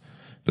terrorist.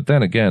 But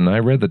then again, I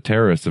read that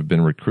terrorists have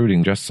been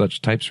recruiting just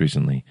such types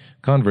recently,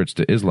 converts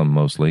to Islam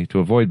mostly, to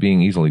avoid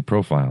being easily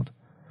profiled.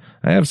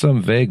 I have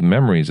some vague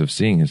memories of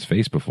seeing his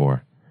face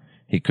before.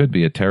 He could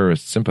be a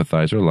terrorist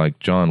sympathizer like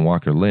John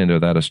Walker Lind or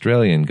that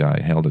Australian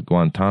guy held at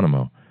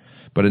Guantanamo.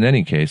 But in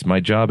any case, my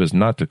job is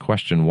not to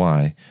question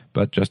why,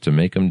 but just to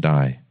make him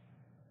die.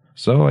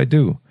 So I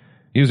do,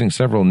 using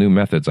several new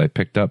methods I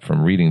picked up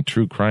from reading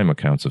true crime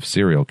accounts of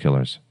serial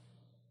killers.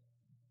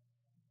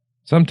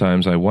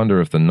 Sometimes I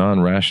wonder if the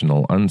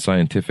non-rational,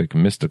 unscientific,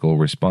 mystical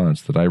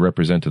response that I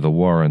represent to the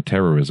war on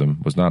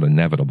terrorism was not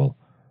inevitable.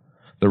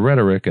 The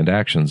rhetoric and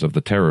actions of the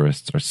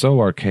terrorists are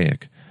so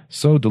archaic,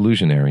 so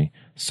delusionary,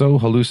 so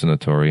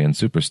hallucinatory and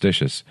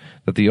superstitious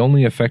that the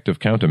only effective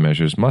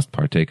countermeasures must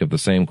partake of the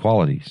same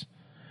qualities.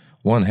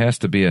 One has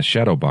to be a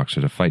shadow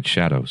boxer to fight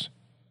shadows.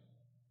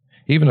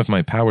 Even if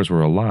my powers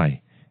were a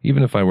lie,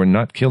 even if I were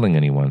not killing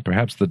anyone,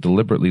 perhaps the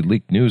deliberately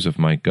leaked news of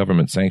my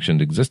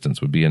government-sanctioned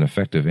existence would be an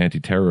effective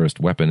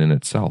anti-terrorist weapon in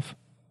itself.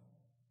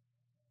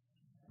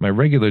 My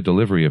regular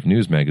delivery of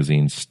news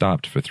magazines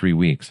stopped for 3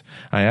 weeks.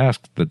 I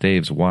asked the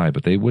Daves why,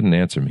 but they wouldn't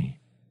answer me.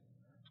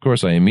 Of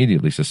course, I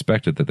immediately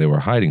suspected that they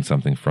were hiding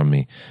something from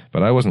me,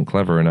 but I wasn't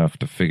clever enough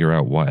to figure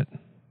out what.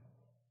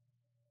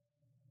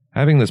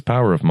 Having this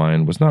power of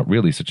mine was not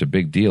really such a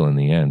big deal in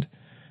the end.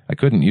 I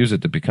couldn't use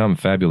it to become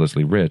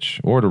fabulously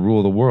rich or to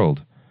rule the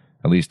world.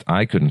 At least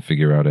I couldn't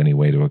figure out any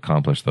way to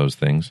accomplish those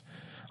things.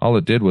 All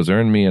it did was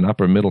earn me an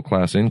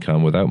upper-middle-class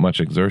income without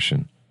much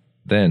exertion.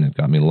 Then it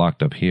got me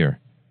locked up here.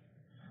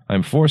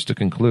 I'm forced to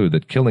conclude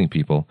that killing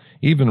people,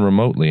 even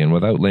remotely and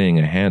without laying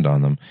a hand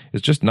on them,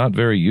 is just not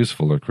very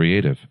useful or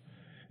creative.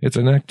 It's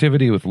an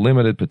activity with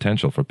limited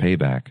potential for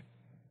payback.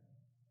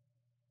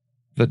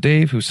 The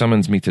Dave who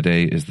summons me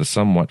today is the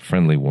somewhat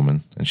friendly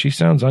woman, and she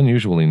sounds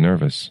unusually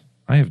nervous.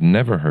 I have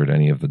never heard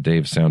any of the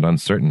Daves sound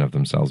uncertain of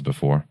themselves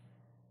before.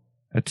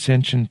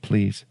 Attention,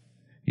 please.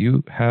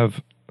 You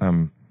have,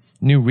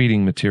 new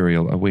reading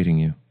material awaiting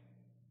you.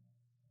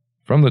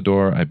 From the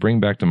door, I bring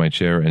back to my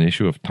chair an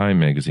issue of Time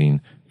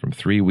magazine from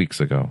 3 weeks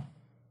ago.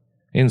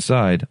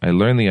 Inside, I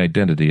learn the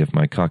identity of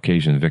my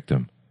Caucasian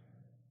victim.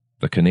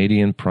 The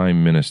Canadian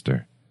Prime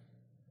Minister.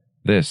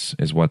 This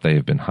is what they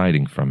have been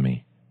hiding from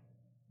me.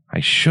 I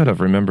should have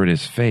remembered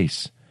his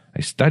face. I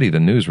study the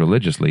news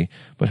religiously,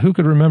 but who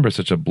could remember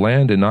such a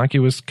bland,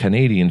 innocuous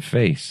Canadian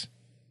face?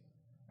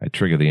 I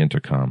trigger the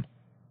intercom.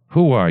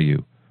 Who are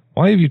you?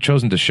 Why have you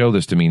chosen to show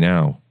this to me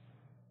now?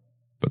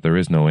 But there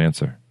is no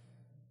answer.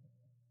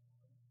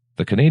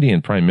 The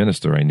Canadian Prime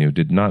Minister I knew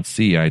did not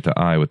see eye to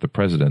eye with the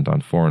President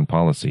on foreign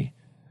policy.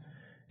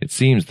 It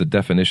seems the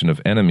definition of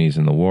enemies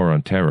in the war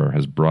on terror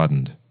has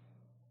broadened.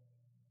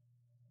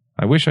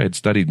 I wish I had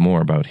studied more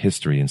about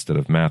history instead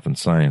of math and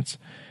science.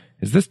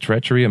 Is this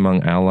treachery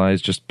among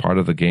allies just part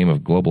of the game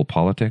of global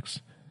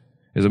politics?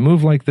 Is a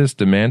move like this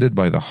demanded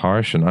by the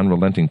harsh and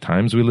unrelenting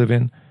times we live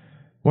in?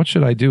 What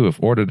should I do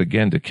if ordered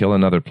again to kill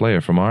another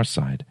player from our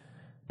side?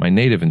 My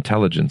native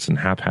intelligence and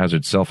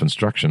haphazard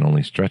self-instruction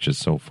only stretches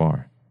so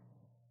far.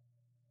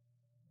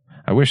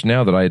 I wish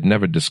now that I had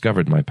never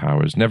discovered my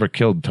powers, never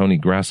killed Tony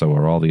Grasso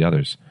or all the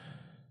others.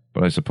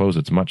 But I suppose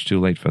it's much too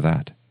late for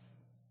that.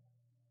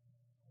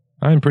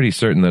 I am pretty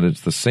certain that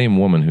it's the same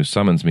woman who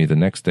summons me the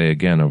next day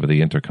again over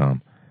the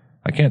intercom.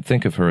 I can't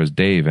think of her as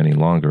Dave any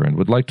longer and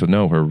would like to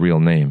know her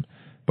real name,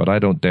 but I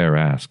don't dare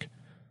ask.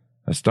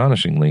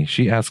 Astonishingly,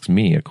 she asks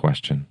me a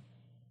question.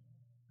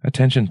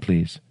 "Attention,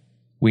 please.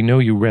 We know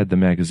you read the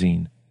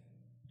magazine.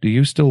 Do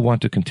you still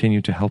want to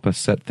continue to help us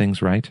set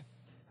things right?"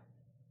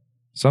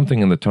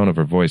 Something in the tone of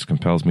her voice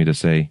compels me to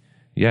say,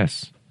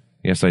 "Yes.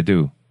 Yes, I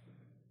do."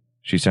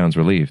 She sounds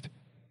relieved.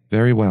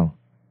 "Very well."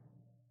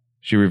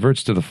 She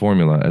reverts to the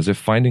formula as if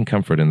finding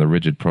comfort in the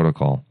rigid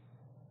protocol.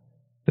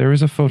 "There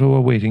is a photo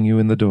awaiting you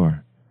in the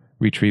door.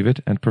 Retrieve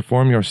it and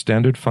perform your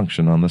standard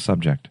function on the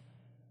subject."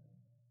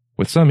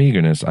 With some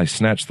eagerness, I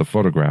snatch the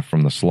photograph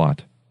from the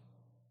slot.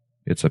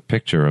 It's a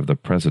picture of the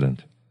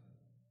president.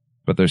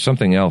 But there's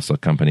something else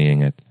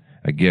accompanying it,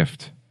 a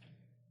gift.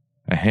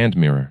 A hand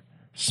mirror,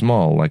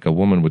 small like a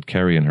woman would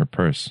carry in her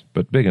purse,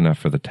 but big enough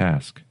for the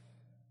task.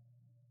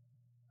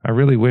 I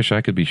really wish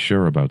I could be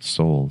sure about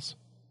souls.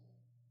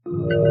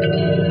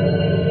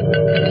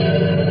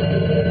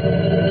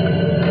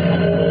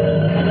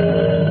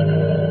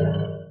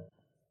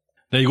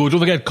 There you go. Don't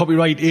forget,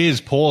 copyright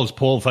is Paul's.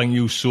 Paul, thank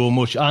you so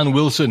much. Anne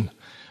Wilson.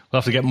 We'll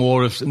have to get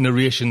more of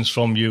narrations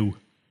from you.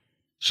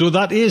 So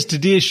that is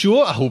today's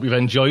show. I hope you've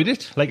enjoyed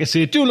it. Like I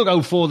say, do look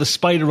out for the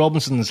Spider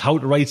Robinsons, How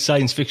to Write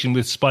Science Fiction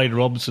with Spider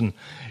Robinson.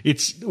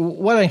 It's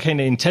what I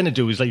kind of intend to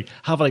do is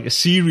have a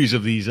series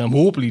of these. And I'm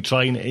hopefully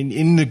trying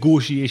in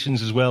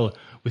negotiations as well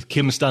with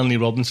Kim Stanley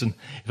Robinson.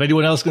 If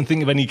anyone else can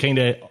think of any kind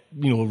of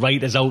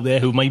writers out there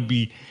who might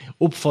be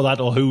up for that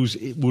or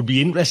would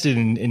be interested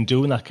in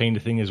doing that kind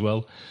of thing as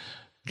well,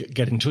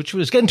 get in touch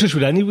with us. Get in touch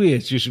with it anyway.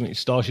 It's just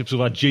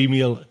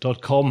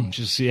starshipsover@gmail.com.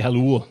 Just say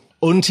hello.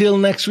 Until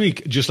next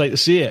week, just like to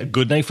say,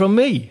 good night from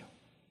me.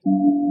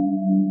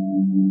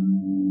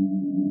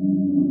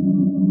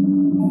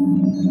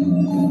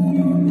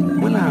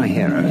 Will our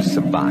heroes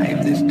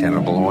survive this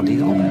terrible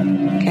ordeal?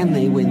 Can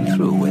they win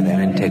through with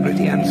their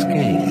integrity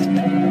unscathed?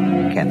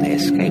 Can they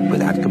escape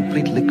without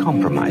completely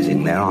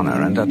compromising their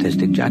honor and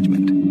artistic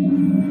judgment?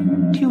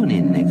 Tune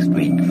in next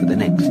week for the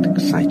next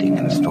exciting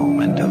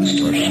installment of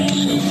Starship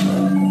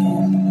Sofa.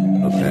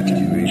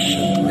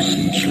 Evacuation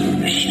procedure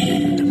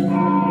initiated.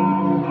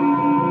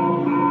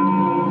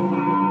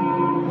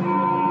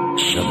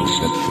 Shuttle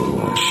set for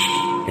launch.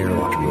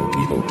 Airlock will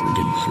be opened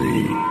in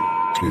 3,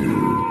 2,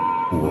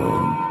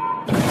 1.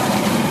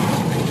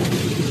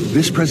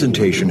 This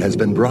presentation has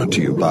been brought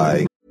to you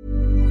by...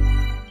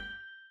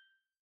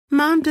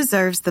 Mom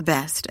deserves the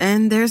best,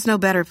 and there's no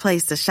better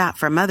place to shop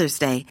for Mother's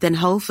Day than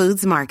Whole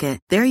Foods Market.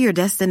 They're your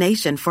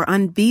destination for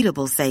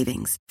unbeatable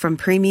savings, from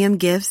premium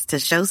gifts to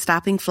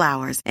show-stopping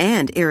flowers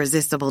and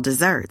irresistible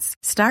desserts.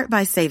 Start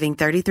by saving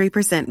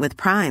 33% with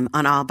Prime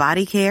on all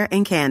body care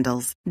and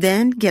candles.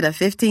 Then get a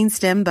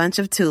 15-stem bunch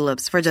of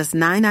tulips for just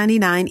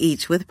 $9.99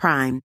 each with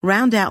Prime.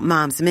 Round out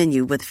Mom's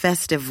menu with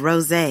festive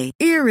rosé,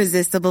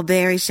 irresistible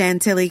berry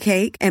chantilly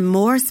cake, and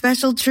more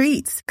special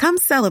treats. Come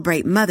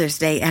celebrate Mother's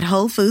Day at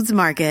Whole Foods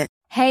Market.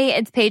 Hey,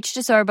 it's Paige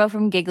DeSorbo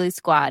from Giggly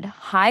Squad.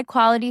 High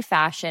quality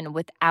fashion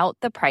without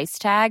the price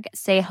tag.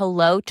 Say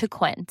hello to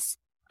Quince.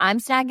 I'm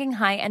snagging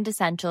high-end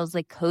essentials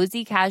like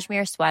cozy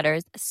cashmere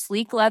sweaters,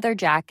 sleek leather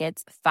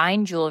jackets,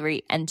 fine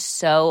jewelry, and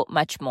so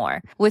much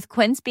more. With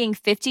Quince being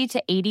 50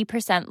 to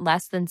 80%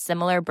 less than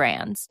similar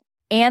brands.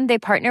 And they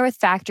partner with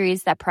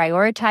factories that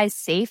prioritize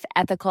safe,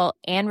 ethical,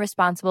 and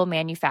responsible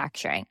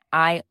manufacturing.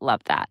 I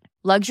love that.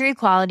 Luxury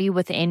quality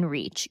within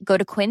reach. Go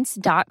to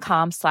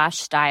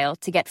quince.com/style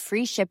to get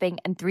free shipping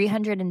and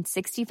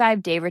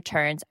 365-day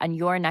returns on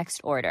your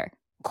next order.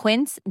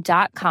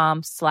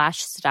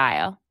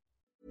 Quince.com/style.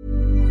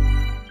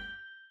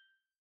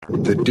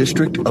 The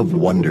District of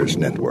Wonders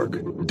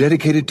Network,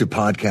 dedicated to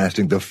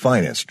podcasting the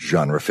finest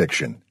genre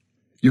fiction.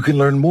 You can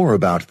learn more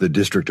about the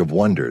District of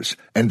Wonders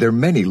and their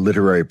many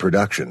literary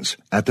productions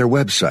at their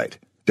website,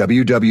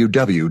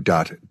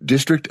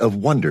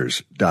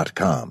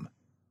 www.districtofwonders.com.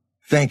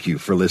 Thank you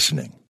for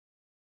listening.